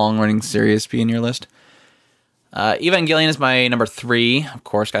long-running series be in your list. Evangelion is my number 3. Of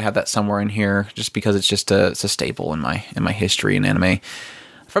course, gotta have that somewhere in here, just because it's just it's a staple in my history in anime.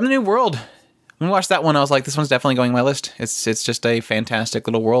 From the New World, when we watched that one, I was like, this one's definitely going on my list. It's just a fantastic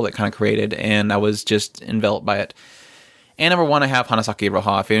little world it kind of created, and I was just enveloped by it. And number 1, I have Hanasaki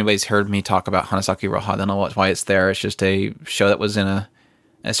Roha. If anybody's heard me talk about Hanasaki Roha, then I'll know why it's there. It's just a show that was in a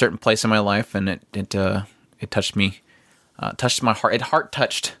certain place in my life, and it touched me, touched my heart. It heart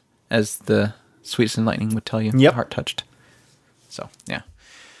touched, as the Sweetest and Lightning would tell you. Yep. Heart touched. So, yeah.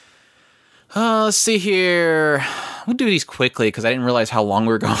 Let's see here. We'll do these quickly because I didn't realize how long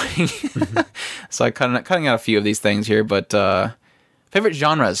we were going. So I'm cutting out a few of these things here. But favorite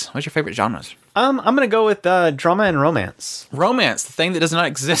genres. What's your favorite genres? I'm going to go with drama and romance. Romance, the thing that does not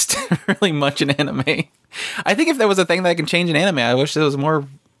exist really much in anime. I think if there was a thing that I can change in anime, I wish there was more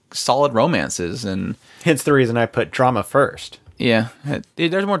solid romances. And hence the reason I put drama first. Yeah,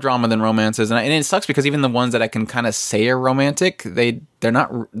 there's more drama than romances, and it sucks because even the ones that I can kind of say are romantic, they're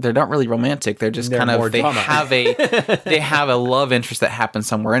not really romantic. They're just kind of they have a love interest that happens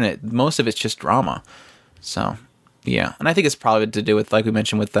somewhere in it. Most of it's just drama. So yeah, and I think it's probably to do with, like we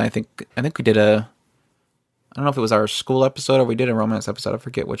mentioned, with I think we did I don't know if it was our school episode or we did a romance episode. I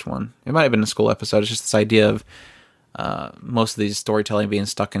forget which one. It might have been a school episode. It's just this idea of most of these storytelling being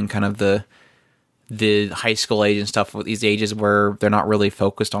stuck in kind of the high school age and stuff, with these ages where they're not really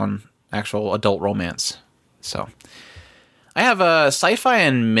focused on actual adult romance. So I have sci-fi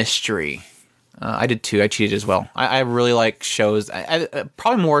and mystery. I did too. I cheated as well. I really like shows. I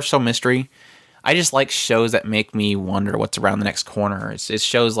probably more so mystery. I just like shows that make me wonder what's around the next corner. It's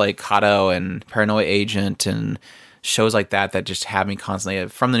shows like Kato and Paranoia Agent and shows like that just have me constantly.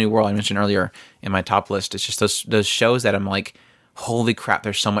 From the New World I mentioned earlier in my top list, it's just those shows that I'm like, holy crap,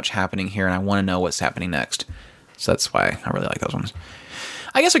 there's so much happening here, and I want to know what's happening next. So that's why I really like those ones.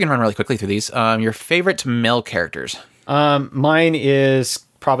 I guess we can run really quickly through these. Your favorite male characters? Mine is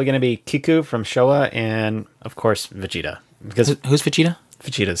probably going to be Kiku from Showa, and of course Vegeta. Because Who's Vegeta?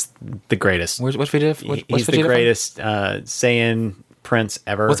 Vegeta's the greatest. What's Vegeta? What's He's Vegeta the greatest Saiyan prince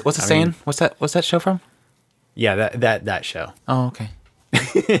ever. What's a Saiyan? What's that show from? Yeah, that show. Oh, okay.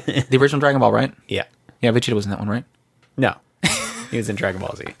 The original Dragon Ball, right? Yeah. Yeah, Vegeta was in that one, right? No. He was in Dragon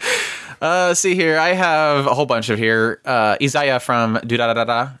Ball Z. See here, I have a whole bunch of here. Izaya from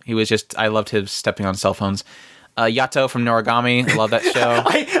Durarara. I loved his stepping on cell phones. Yato from Noragami. I love that show.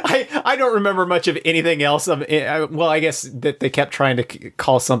 I don't remember much of anything else. Well, I guess that they kept trying to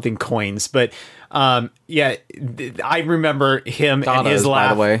call something coins, but yeah, I remember him and his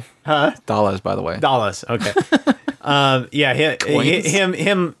laugh. By the way. Huh? Dollars, by the way. Dollars. Okay. Yeah,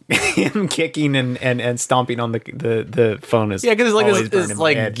 him kicking and stomping on the phone is yeah, because it's like always this burned in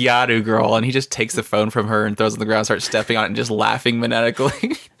like my head. Gyaru girl, and he just takes the phone from her and throws it on the ground, starts stepping on it, and just laughing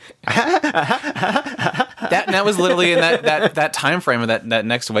maniacally. that was literally in that time frame of that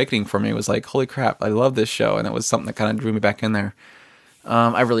next awakening for me. Was like, holy crap, I love this show, and it was something that kind of drew me back in there.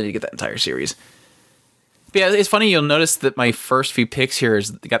 I really need to get that entire series. But yeah, it's funny. You'll notice that my first few picks here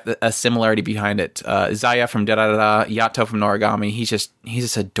has got a similarity behind it. Zaya from Durarara, Yato from Noragami. He's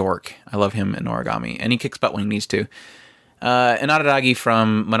just a dork. I love him in Noragami, and he kicks butt when he needs to. And Araragi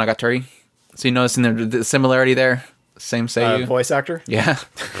from Monogatari. So you notice in the similarity there. Same Seiyu. Voice actor. Yeah.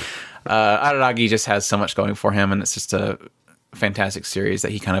 Araragi just has so much going for him, and it's just a fantastic series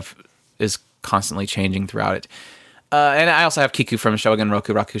that he kind of is constantly changing throughout it. And I also have Kiku from Shogun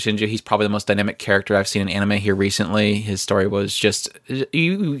Roku Rakushinju. He's probably the most dynamic character I've seen in anime here recently. His story was just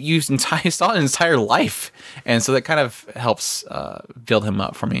you saw his entire life, and so that kind of helps build him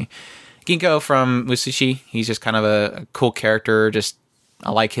up for me. Ginko from Musashi. He's just kind of a cool character. Just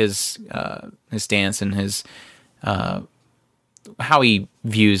I like his stance and his how he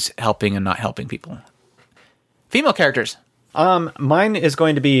views helping and not helping people. Female characters. Mine is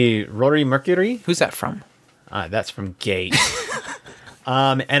going to be Rory Mercury. Who's that from? That's from Gate.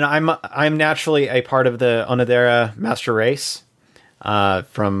 And I'm naturally a part of the Onodera Master Race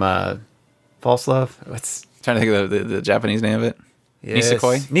from False Love. Trying to think of the Japanese name of it. Yes.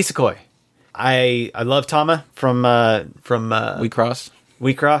 Nisekoi. I love Tama from We Cross.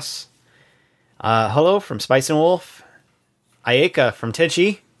 Hello from Spice and Wolf. Ayeka from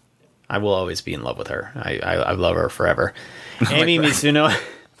Tenchi. I will always be in love with her. I love her forever. Amy Mizuno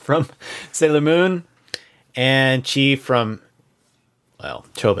from Sailor Moon. And Chi from, well,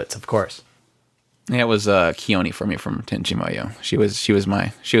 Chobits, of course. Yeah, it was Kioni for me from Tenchi Muyo. She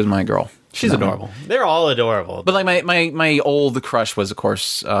was my girl. She's adorable. They're all adorable. But like my old crush was of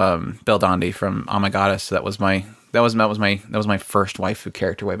course Beldandi from Oh My Goddess. So that was my first waifu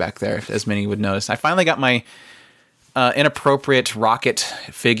character way back there, as many would notice. I finally got my inappropriate rocket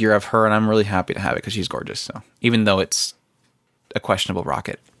figure of her, and I'm really happy to have it because she's gorgeous. So even though it's a questionable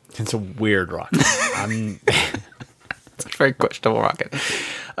rocket. It's a weird rocket. It's a very questionable rocket.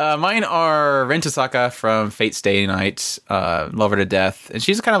 Mine are Rin Tosaka from Fate Stay Night. Love her to death. And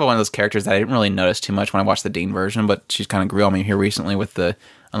she's kind of one of those characters that I didn't really notice too much when I watched the Dean version, but she's kind of grew on me here recently with the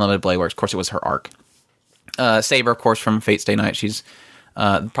Unlimited Blade Works. Of course, it was her arc. Saber, of course, from Fate Stay Night. She's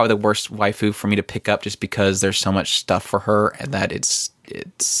probably the worst waifu for me to pick up just because there's so much stuff for her and that it's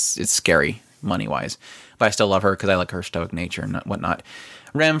scary money-wise. But I still love her because I like her stoic nature and whatnot.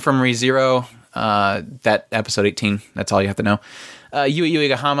 Rem from ReZero, that episode 18, that's all you have to know. Yui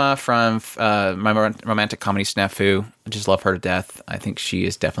Uegahama from my romantic comedy Snafu, I just love her to death. I think she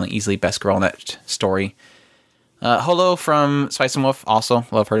is definitely easily best girl in that story. Holo from Spice and Wolf, also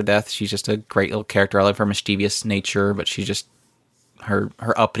love her to death. She's just a great little character. I love her mischievous nature, but she's just, her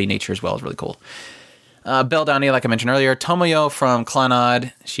uppity nature as well is really cool. Belle Downey, like I mentioned earlier. Tomoyo from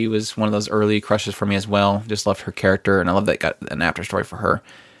Clannad. She was one of those early crushes for me as well. Just loved her character, and I love that got an after story for her.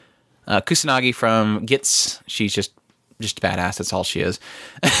 Kusanagi from Gits. She's just badass. That's all she is.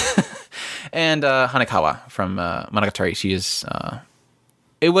 And Hanekawa from Monogatari. She is.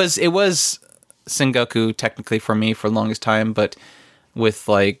 It was Sengoku technically for me for the longest time, but with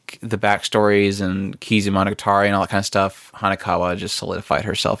like the backstories and Kizu Monogatari and all that kind of stuff, Hanekawa just solidified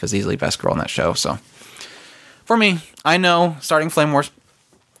herself as easily best girl in that show. So. For me, I know, starting Flame Wars.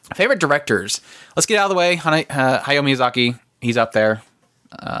 Favorite directors. Let's get out of the way. Hayao Miyazaki, he's up there.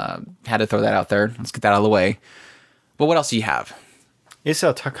 Had to throw that out there. Let's get that out of the way. But what else do you have?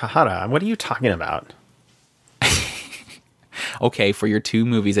 Isao Takahata. What are you talking about? Okay, for your two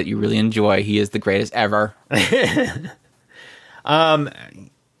movies that you really enjoy, he is the greatest ever. I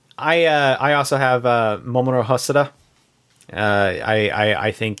also have Momoro Hosoda.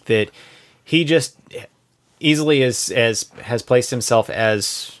 I think that he just... easily has placed himself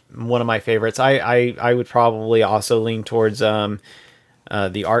as one of my favorites. I would probably also lean towards the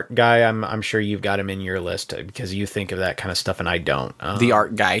art guy. I'm sure you've got him in your list because you think of that kind of stuff and I don't. The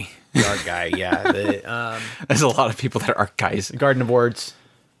art guy. The art guy, yeah. There's a lot of people that are art guys. Garden of Words.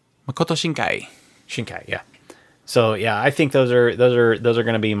 Makoto Shinkai. Shinkai, yeah. So yeah, I think those are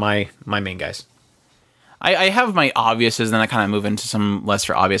going to be my main guys. I have my obviouses, and then I kind of move into some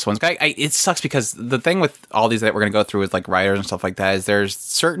lesser obvious ones. It sucks because the thing with all these that we're going to go through with like writers and stuff like that is there's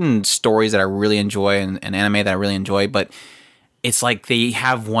certain stories that I really enjoy and anime that I really enjoy, but it's like they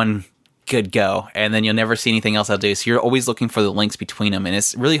have one good go, and then you'll never see anything else they'll do. So you're always looking for the links between them, and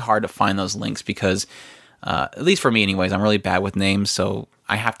it's really hard to find those links because, at least for me anyways, I'm really bad with names, so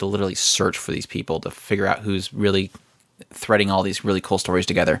I have to literally search for these people to figure out who's really threading all these really cool stories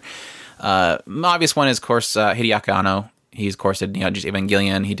together. My obvious one is, of course, Hideaki Anno. He's, of course, did just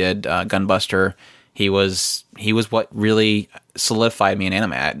Evangelion. He did Gunbuster. He was what really solidified me in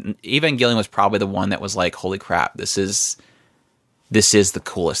anime. Evangelion was probably the one that was like, holy crap, this is the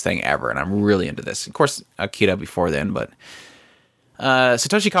coolest thing ever, and I'm really into this. Of course, Akira before then, but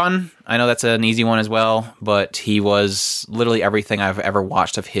Satoshi Kon, I know that's an easy one as well, but he was literally everything I've ever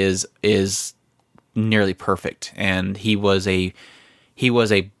watched of his is nearly perfect, and he was a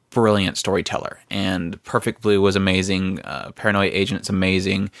brilliant storyteller, and Perfect Blue was amazing. Paranoid Agent's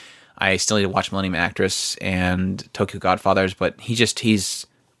amazing. I still need to watch Millennium Actress and Tokyo Godfathers, but he's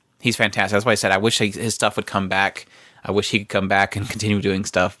fantastic. That's why I said I wish his stuff would come back. I wish he could come back and continue doing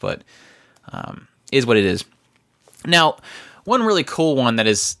stuff, but is what it is. Now, one really cool one that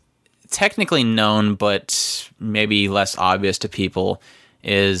is technically known but maybe less obvious to people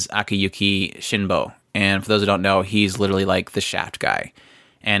is Akiyuki Shinbo. And for those who don't know, he's literally like the Shaft guy.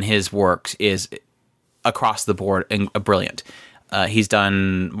 And his work is across the board and brilliant. He's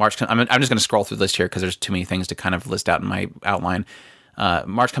done I'm just going to scroll through the list here because there's too many things to kind of list out in my outline.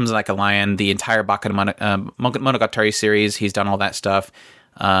 March Comes Like a Lion, the entire Monogatari series. He's done all that stuff.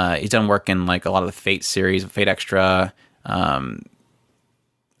 He's done work in like a lot of the Fate series, Fate Extra, Maho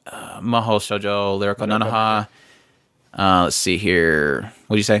Shoujo, Lyrical Nanoha. Let's see here.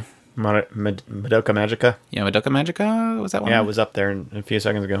 What did you say? Madoka Magica. Yeah, Madoka Magica? Was that one? Yeah, it was up there a few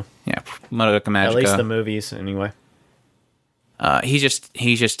seconds ago. Yeah, Madoka Magica. At least the movies, anyway. He's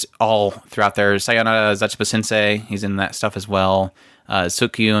just all throughout there. Sayonara Zachiba Sensei, he's in that stuff as well.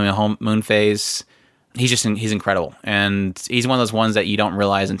 Tsukyu and Moon Phase. He's incredible, and he's one of those ones that you don't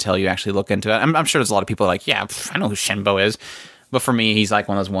realize until you actually look into it. I'm sure there's a lot of people like, yeah, I know who Shinbo is, but for me, he's like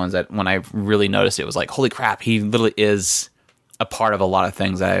one of those ones that when I really noticed it was like, holy crap, he literally is a part of a lot of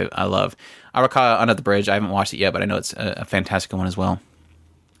things that I love. Arakawa Under the Bridge, I haven't watched it yet, but I know it's a fantastic one as well.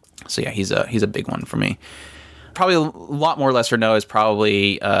 So yeah, he's a big one for me. Probably a lot more lesser known is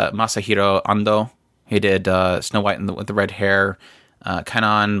probably Masahiro Ando. He did Snow White with the Red Hair,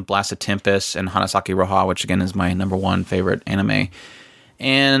 Kanon, Blast of Tempest, and Hanasaki Roha, which again is my number one favorite anime.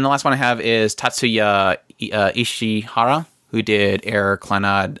 And the last one I have is Tatsuya Ishihara, who did Air,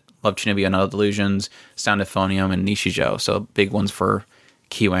 Clannad, Love Shinobi and Other Delusions, Sound Euphonium, and Nishijo. So big ones for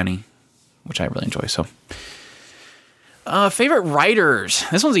KyoAni, which I really enjoy. So favorite writers.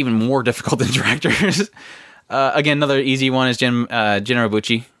 This one's even more difficult than directors. Again, another easy one is Jin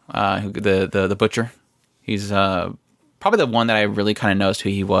Urobuchi, the butcher. He's probably the one that I really kind of noticed who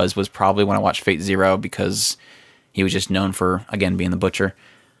he was probably when I watched Fate Zero, because he was just known for, again, being the butcher.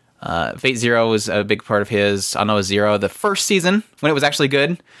 Fate Zero was a big part of his. I know Zero, the first season, when it was actually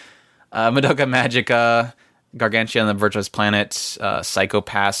good. Madoka Magica, Gargantia and the Virtuous Planet,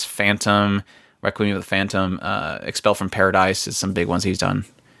 Psychopass, Phantom, Requiem of the Phantom, Expel from Paradise is some big ones he's done.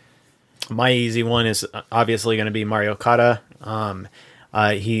 My easy one is obviously going to be Mario Kata.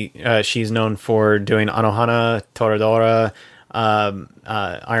 She's known for doing Anohana, Toradora,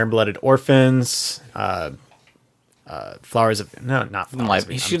 Iron-Blooded Orphans, Flowers of... No, not Flowers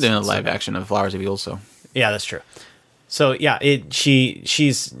of Evil. She's doing a live action of Flowers of Evil, so... Yeah, that's true. So yeah,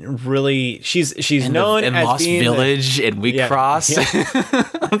 she's known in as Lost being Village and Weak Cross. Yeah.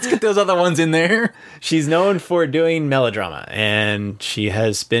 Let's get those other ones in there. She's known for doing melodrama, and she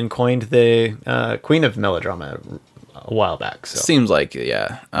has been coined the queen of melodrama a while back. So. Seems like,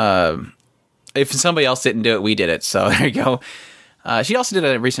 yeah. If somebody else didn't do it, we did it. So there you go. She also did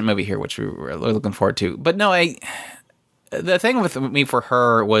a recent movie here, which we were really looking forward to. But no, the thing with me for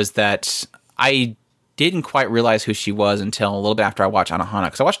her was that I didn't quite realize who she was until a little bit after I watched Anohana,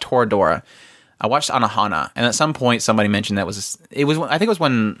 because I watched Toradora, I watched Anohana, and at some point somebody mentioned I think it was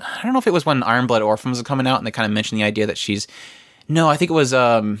when I don't know if it was when Iron Blood Orphans was coming out, and they kind of mentioned the idea that I think it was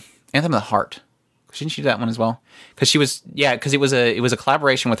Anthem of the Heart, Didn't she do that one as well? Because it was a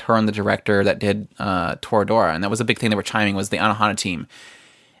collaboration with her and the director that did Toradora, and that was a big thing they were chiming was the Anohana team.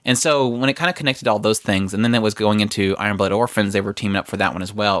 And so when it kind of connected all those things, and then it was going into Iron Blood Orphans, they were teaming up for that one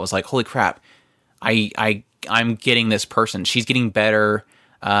as well. It was like, holy crap, I'm getting this person. She's getting better.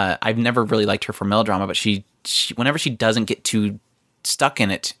 I've never really liked her for melodrama, but she whenever she doesn't get too stuck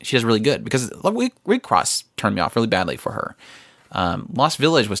in it, she does really good. Because Red Cross turned me off really badly for her. Lost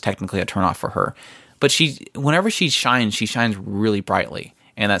Village was technically a turn off for her, but whenever she shines really brightly,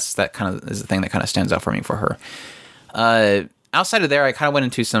 and that kind of is the thing that kind of stands out for me for her. Outside of there, I kind of went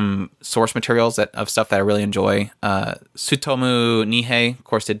into some source materials of stuff that I really enjoy. Tsutomu Nihei, of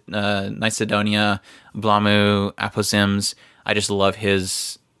course, did Night Sidonia, Blamu, Apozyms. I just love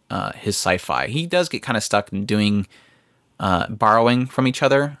his sci-fi. He does get kind of stuck in doing borrowing from each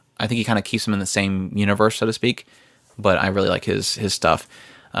other. I think he kind of keeps them in the same universe, so to speak. But I really like his stuff.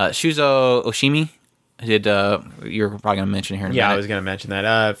 Shuzo Oshimi did. You're probably going to mention here in a minute. I was going to mention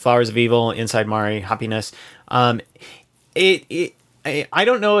that. Flowers of Evil, Inside Mari, Happiness. I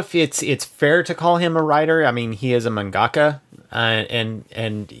don't know if it's fair to call him a writer. I mean, he is a mangaka,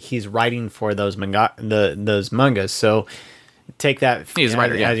 and he's writing for those mangas. So take that he's a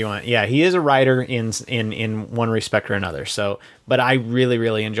writer, as you want. Yeah, he is a writer in one respect or another. So, but I really,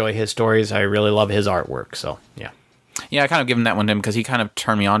 really enjoy his stories. I really love his artwork. So, yeah. Yeah, I kind of given that one to him because he kind of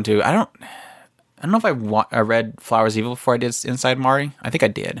turned me on to. I don't know if I read Flowers of Evil before I did Inside Mari. I think I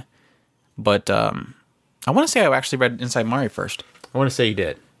did, but I want to say I actually read Inside Mari first. I want to say you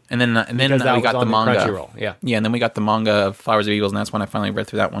did, and then we got the manga. Crunchyroll, yeah, and then we got the manga of Flowers of Evil, and that's when I finally read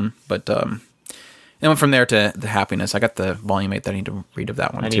through that one. But then went from there to the Happiness. I got the volume 8 that I need to read of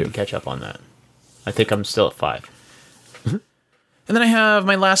that one too. I need to catch up on that. I think I'm still at 5. And then I have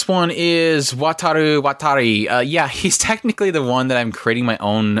my last one is Wataru Watari. He's technically the one that I'm creating my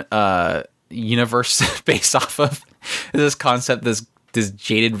own universe based off of. This concept, this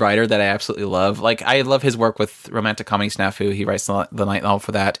jaded writer that I absolutely love. Like, I love his work with romantic comedy Snafu. He writes the light novel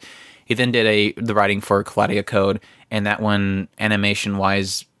for that. He then did the writing for Kalladia Code, and that one,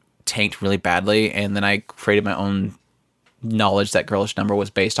 animation-wise, tanked really badly. And then I created my own knowledge that Girlish Number was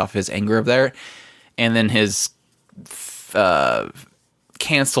based off his anger of there. And then his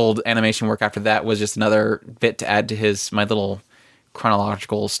canceled animation work after that was just another bit to add to my little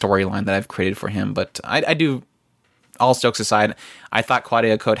chronological storyline that I've created for him. But I do, all jokes aside, I thought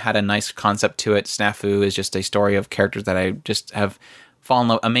Kalladia Code had a nice concept to it. Snafu is just a story of characters that I just have fallen in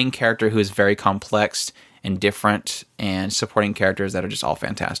love. A main character who is very complex and different, and supporting characters that are just all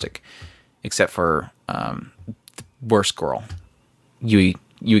fantastic, except for the worst girl, Yui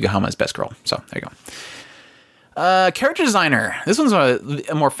Gahama's best girl. So there you go. Character designer. This one's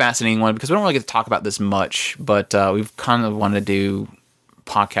a more fascinating one because we don't really get to talk about this much, but we've kind of wanted to do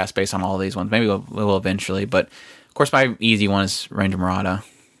podcasts based on all of these ones. Maybe we'll eventually, but of course my easy one is Ranger Murata,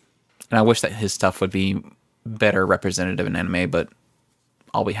 and I wish that his stuff would be better representative in anime, but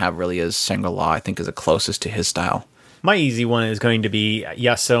all we have really is Shangri-La, I think, is the closest to his style. My easy one is going to be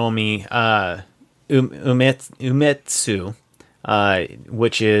Yasomi Umetsu,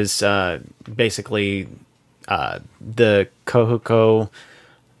 which is basically the Kokuko.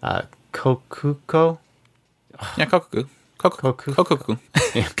 Kokuko? Yeah, Kokuku.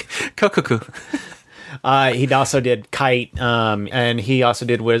 Kokuku. He also did Kite, and he also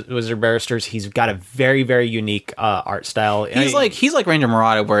did Wizard Barristers. He's got a very, very unique art style. He's like Ranger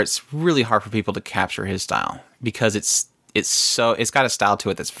Murata, where it's really hard for people to capture his style because it's got a style to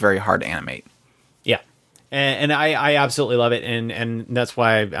it that's very hard to animate. Yeah, and I absolutely love it, and that's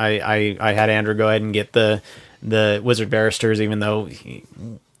why I had Andrew go ahead and get the Wizard Barristers, even though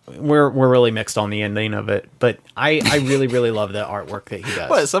we're really mixed on the ending of it. But I really, really love the artwork that he does.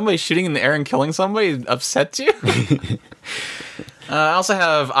 What, somebody shooting in the air and killing somebody upsets you? I also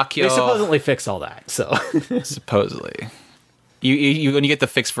have Akio. They supposedly fix all that, so supposedly. You when you get the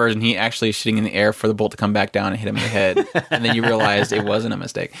fixed version, he actually is shooting in the air for the bolt to come back down and hit him in the head, and then you realize it wasn't a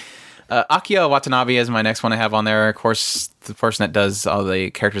mistake. Akio Watanabe is my next one I have on there. Of course, the person that does all the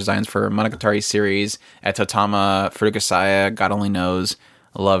character designs for Monogatari series, at Totama, Furugasaya, God only knows.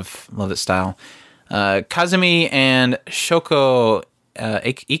 Love that style. Kazumi and Shoko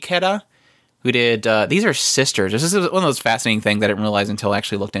Ikeda, who did... these are sisters. This is one of those fascinating things that I didn't realize until I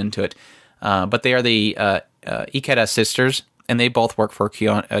actually looked into it. But they are the Ikeda sisters, and they both work for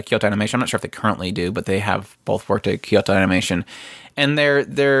Kyoto Animation. I'm not sure if they currently do, but they have both worked at Kyoto Animation. And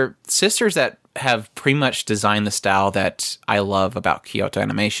they're sisters that have pretty much designed the style that I love about Kyoto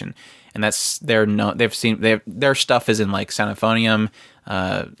Animation. And that's their stuff is in like Sanaphonium,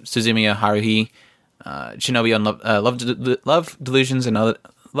 Suzumiya Haruhi, Shinobi on Love Delusions, and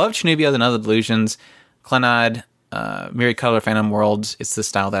love Chinubia and Other Delusions, Clannad, Myriad Color, Phantom Worlds. It's the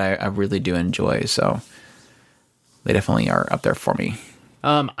style that I really do enjoy. So they definitely are up there for me.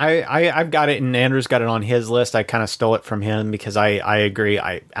 I've got it, and Andrew's got it on his list. I kind of stole it from him because I agree.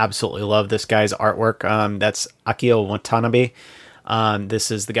 I absolutely love this guy's artwork. That's Akio Watanabe.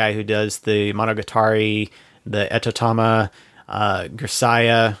 This is the guy who does the Monogatari, the Etotama,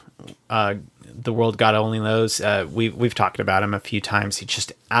 Grisaya, The World God Only Knows. We've talked about him a few times. He's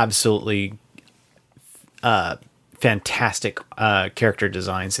just absolutely fantastic character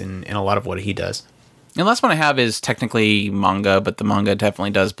designs in a lot of what he does. And the last one I have is technically manga, but the manga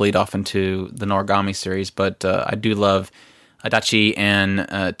definitely does bleed off into the Noragami series. But I do love Adachi and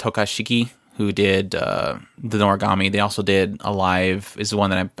Tokashiki, who did the Noragami. They also did Alive, is the one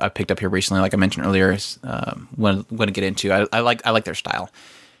that I picked up here recently, like I mentioned earlier. Want to get into. I like their style,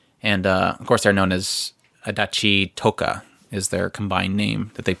 and of course they're known as Adachi Toka is their combined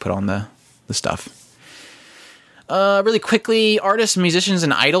name that they put on the stuff. Really quickly, artists, musicians,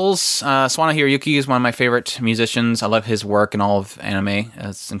 and idols. Swana Hiroyuki is one of my favorite musicians. I love his work in all of anime.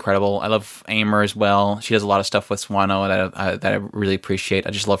 It's incredible. I love Aimer as well. She does a lot of stuff with Swano that I really appreciate. I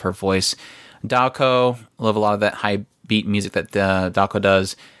just love her voice. Daoko, love a lot of that high beat music that Daoko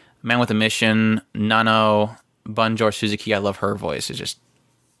does. Man with a Mission, Nano, Bunjor Suzuki. I love her voice. It's just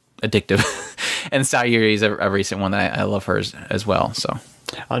addictive. And Sayuri is a recent one that I love hers as well. So.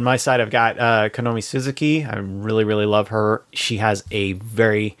 On my side, I've got Konomi Suzuki. I really, really love her. She has a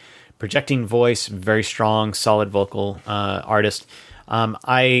very projecting voice, very strong, solid vocal artist.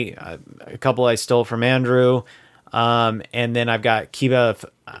 A couple I stole from Andrew, and then I've got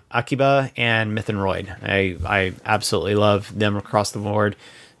Akiba and Myth and Royd. I absolutely love them across the board.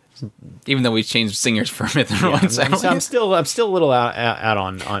 Even though we changed singers for Myth and Royd, I'm still a little out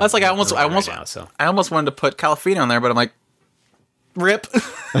on. That's like I almost wanted to put Calafina on there, but I'm like. Rip.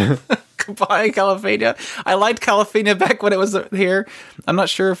 Goodbye, Calafina. I liked Calafina back when it was here. I'm not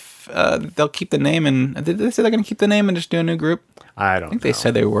sure if they'll keep the name. And did they say they're going to keep the name and just do a new group? I don't think they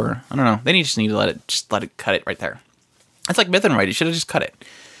said they were. I don't know. They just need to let it cut it right there. It's like Myth and Right. You should have just cut it.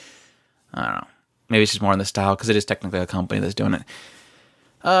 I don't know. Maybe it's just more in the style because it is technically a company that's doing it.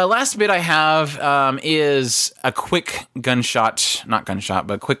 Last bit I have is a quick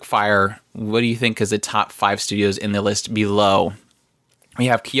quick fire. What do you think is the top 5 studios in the list below? We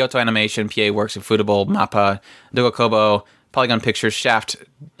have Kyoto Animation, PA Works, Ufotable, MAPPA, Dogokobo, Polygon Pictures, Shaft,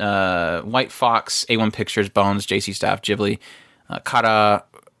 White Fox, A1 Pictures, Bones, JC Staff, Ghibli, Kata,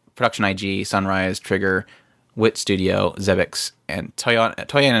 Production IG, Sunrise, Trigger, Wit Studio, Zebix, and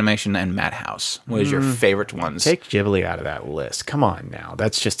Toei Animation and Madhouse. What is your favorite ones? Take Ghibli out of that list. Come on now.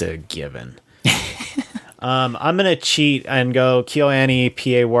 That's just a given. I'm going to cheat and go KyoAni,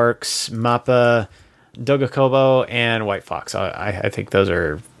 PA Works, MAPPA, Dogokobo, and White Fox. I think those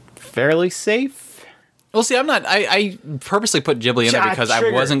are fairly safe. Well, see, I'm not. I purposely put Ghibli in there because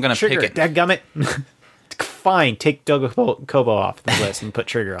I wasn't going to pick it. Dadgummit. Fine, take Dogokobo off the list and put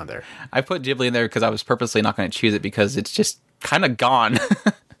Trigger on there. I put Ghibli in there because I was purposely not going to choose it because it's just kind of gone.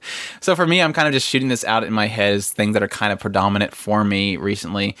 So for me, I'm kind of just shooting this out in my head as things that are kind of predominant for me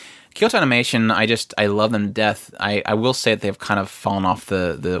recently. Kyoto Animation, I love them to death. I will say that they've kind of fallen off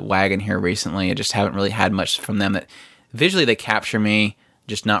the wagon here recently. I just haven't really had much from them that visually they capture me,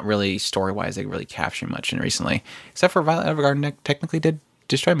 just not really story-wise they really capture much in recently. Except for Violet Evergarden technically did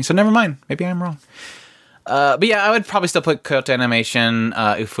destroy me, so never mind. Maybe I'm wrong. But yeah, I would probably still put Kyoto Animation.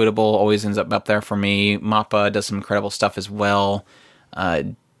 Ufotable always ends up there for me. MAPPA does some incredible stuff as well.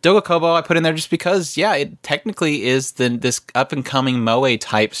 Dogokobo I put in there just because, yeah, it technically is this up-and-coming Moe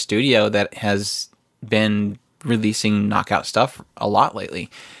type studio that has been releasing knockout stuff a lot lately.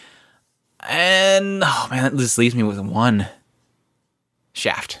 And, oh man, that just leaves me with one.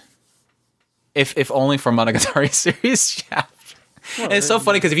 Shaft. If only for Monogatari series, Shaft. Well, and it's so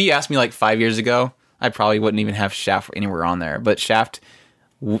funny because if you asked me like 5 years ago, I probably wouldn't even have Shaft anywhere on there. But Shaft,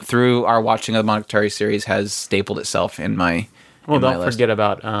 through our watching of the Monogatari series, has stapled itself in my don't forget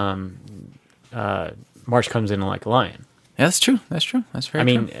about March Comes In Like a Lion. Yeah, that's true. That's true. That's very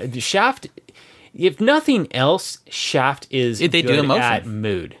true. I mean, Shaft, if nothing else, Shaft is they good do at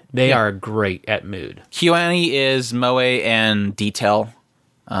mood. They are great at mood. KyoAni is Moe and detail.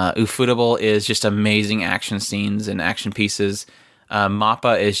 Ufotable is just amazing action scenes and action pieces.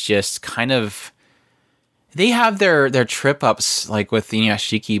 MAPPA is just kind of... They have their trip-ups, like with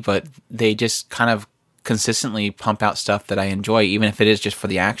Inuyashiki, but they just kind of consistently pump out stuff that I enjoy, even if it is just for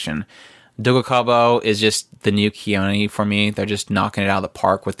the action. Dogokobo is just the new KyoAni for me. They're just knocking it out of the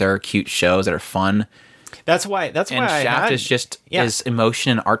park with their cute shows that are fun. That's why Shaft is just is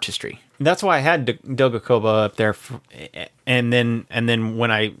emotion and artistry. That's why I had Dogakobo up there, and then when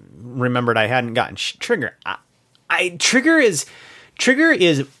I remembered I hadn't gotten Trigger, Trigger is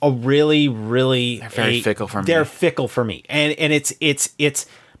a really They're very fickle for me. They're fickle for me, and it's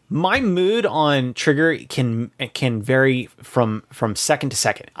my mood on Trigger can vary from second to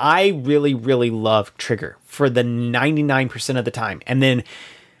second. I really love Trigger for the 99% of the time, and then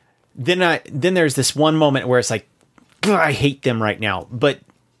there's this one moment where it's like, I hate them right now, but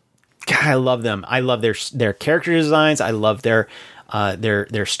God, I love them. I love their character designs. I love their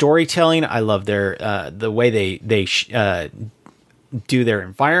storytelling. I love the way they do their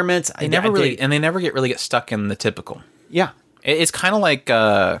environments. They never get stuck in the typical. Yeah, it's kind of like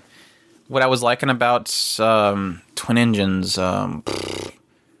what I was liking about Twin Engines,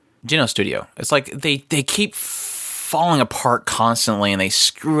 Geno Studio. It's like they keep falling apart constantly and they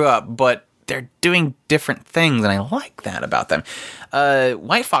screw up, but they're doing different things, and I like that about them.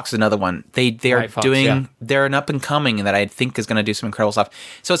 White Fox is another one. They're an up and coming that I think is going to do some incredible stuff.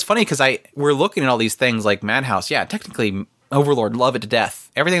 So it's funny because we're looking at all these things like Madhouse. Yeah, technically Overlord, love it to death.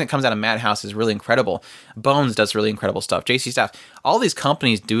 Everything that comes out of Madhouse is really incredible. Bones does really incredible stuff. JC Staff, all these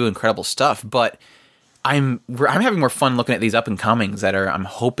companies do incredible stuff, but I'm having more fun looking at these up and comings that I'm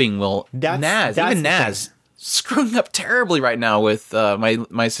hoping will Naz screwing up terribly right now with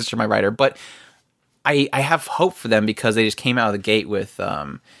my sister, my writer, but I have hope for them because they just came out of the gate with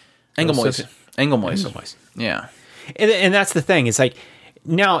Engelmois. Yeah. And that's the thing. It's like,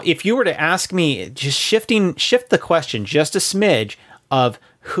 now, if you were to ask me, just shift the question just a smidge of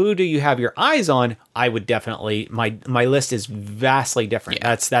who do you have your eyes on, I would definitely, my list is vastly different.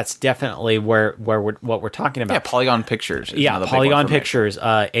 Yeah. That's definitely what we're talking about. Yeah, Polygon Pictures. Polygon Pictures.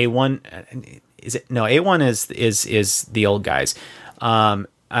 A1 is it? No, A1 is the old guys. But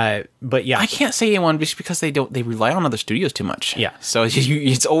yeah, I can't say A1 just because they rely on other studios too much. Yeah, so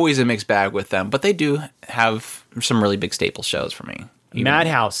it's always a mixed bag with them. But they do have some really big staple shows for me.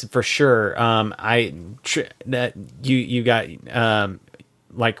 Madhouse for sure. You got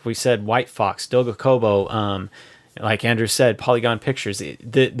like we said, White Fox, Dogakobo. Like Andrew said, Polygon Pictures.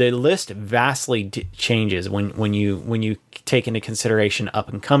 The list vastly changes when you take into consideration up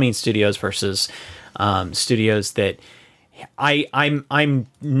and coming studios versus studios that I'm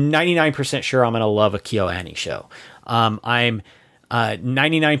 99% sure I'm gonna love a KyoAni show. I'm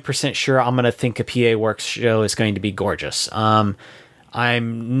 99% sure I'm gonna think a PA Works show is going to be gorgeous. I'm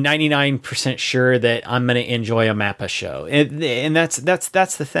 99% sure that I'm going to enjoy a Mappa show, and that's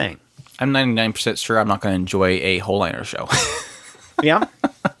the thing. I'm 99% sure I'm not going to enjoy a Whole Liner show. Yeah,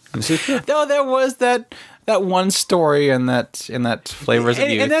 no, there was that one story in that Flavors of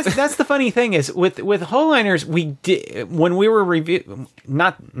Youth. And that's the funny thing is with Whole Liners, we did when we were reviewing,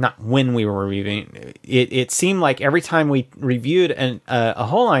 not when we were reviewing. It seemed like every time we reviewed a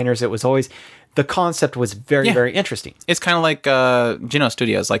Whole Liners, it was always. The concept was very interesting. It's kind of like Geno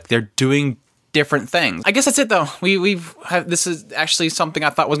Studios, like they're doing different things. I guess that's it though. This is actually something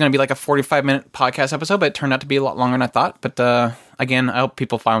I thought was going to be like a 45-minute podcast episode, but it turned out to be a lot longer than I thought. But again, I hope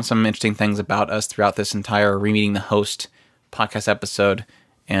people found some interesting things about us throughout this entire Re-Meeting the Host podcast episode,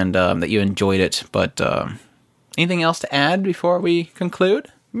 and that you enjoyed it. But anything else to add before we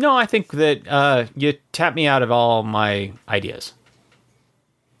conclude? No, I think that you tapped me out of all my ideas.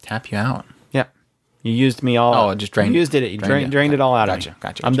 Tap you out. You used me all. Oh, just drained. You used it. You drained it all out of me.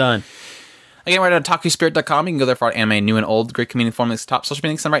 Gotcha. I'm done. Again, we're at otakuspirit.com. You can go there for anime, new and old. Great community forum links, top social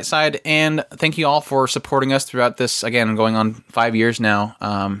media links on the right side. And thank you all for supporting us throughout this, again, going on 5 years now.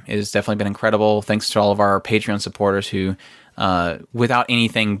 It has definitely been incredible. Thanks to all of our Patreon supporters who, without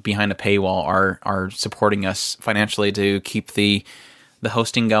anything behind a paywall, are supporting us financially to keep the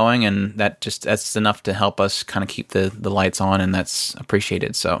hosting going. And that's enough to help us kind of keep the lights on, and that's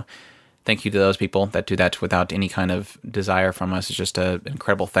appreciated. So thank you to those people that do that without any kind of desire from us. It's just an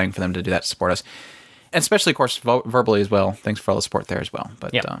incredible thing for them to do that to support us. And especially, of course, verbally as well. Thanks for all the support there as well.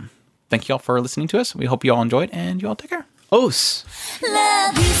 But thank you all for listening to us. We hope you all enjoyed, and you all take care. Os!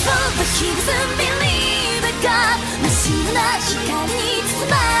 Love is for the kids and believe it, God. 真っ白な光に包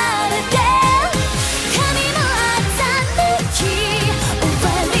まれて髪の欺き終わ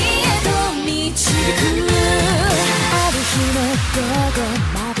りへと導くある日の午後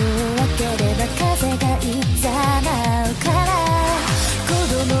風がいざなうから子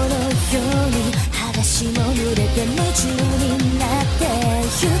供のように裸足も濡れて夢中になって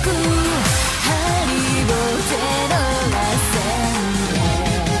ゆくハリボテの螺旋で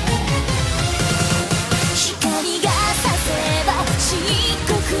光が差せば漆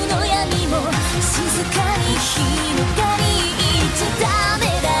黒の闇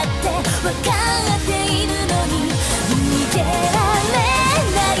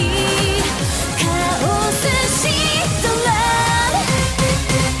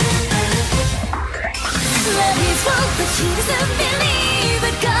Here's what the heroes of believe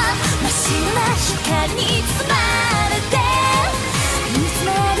it got 真っ白な光に包まれ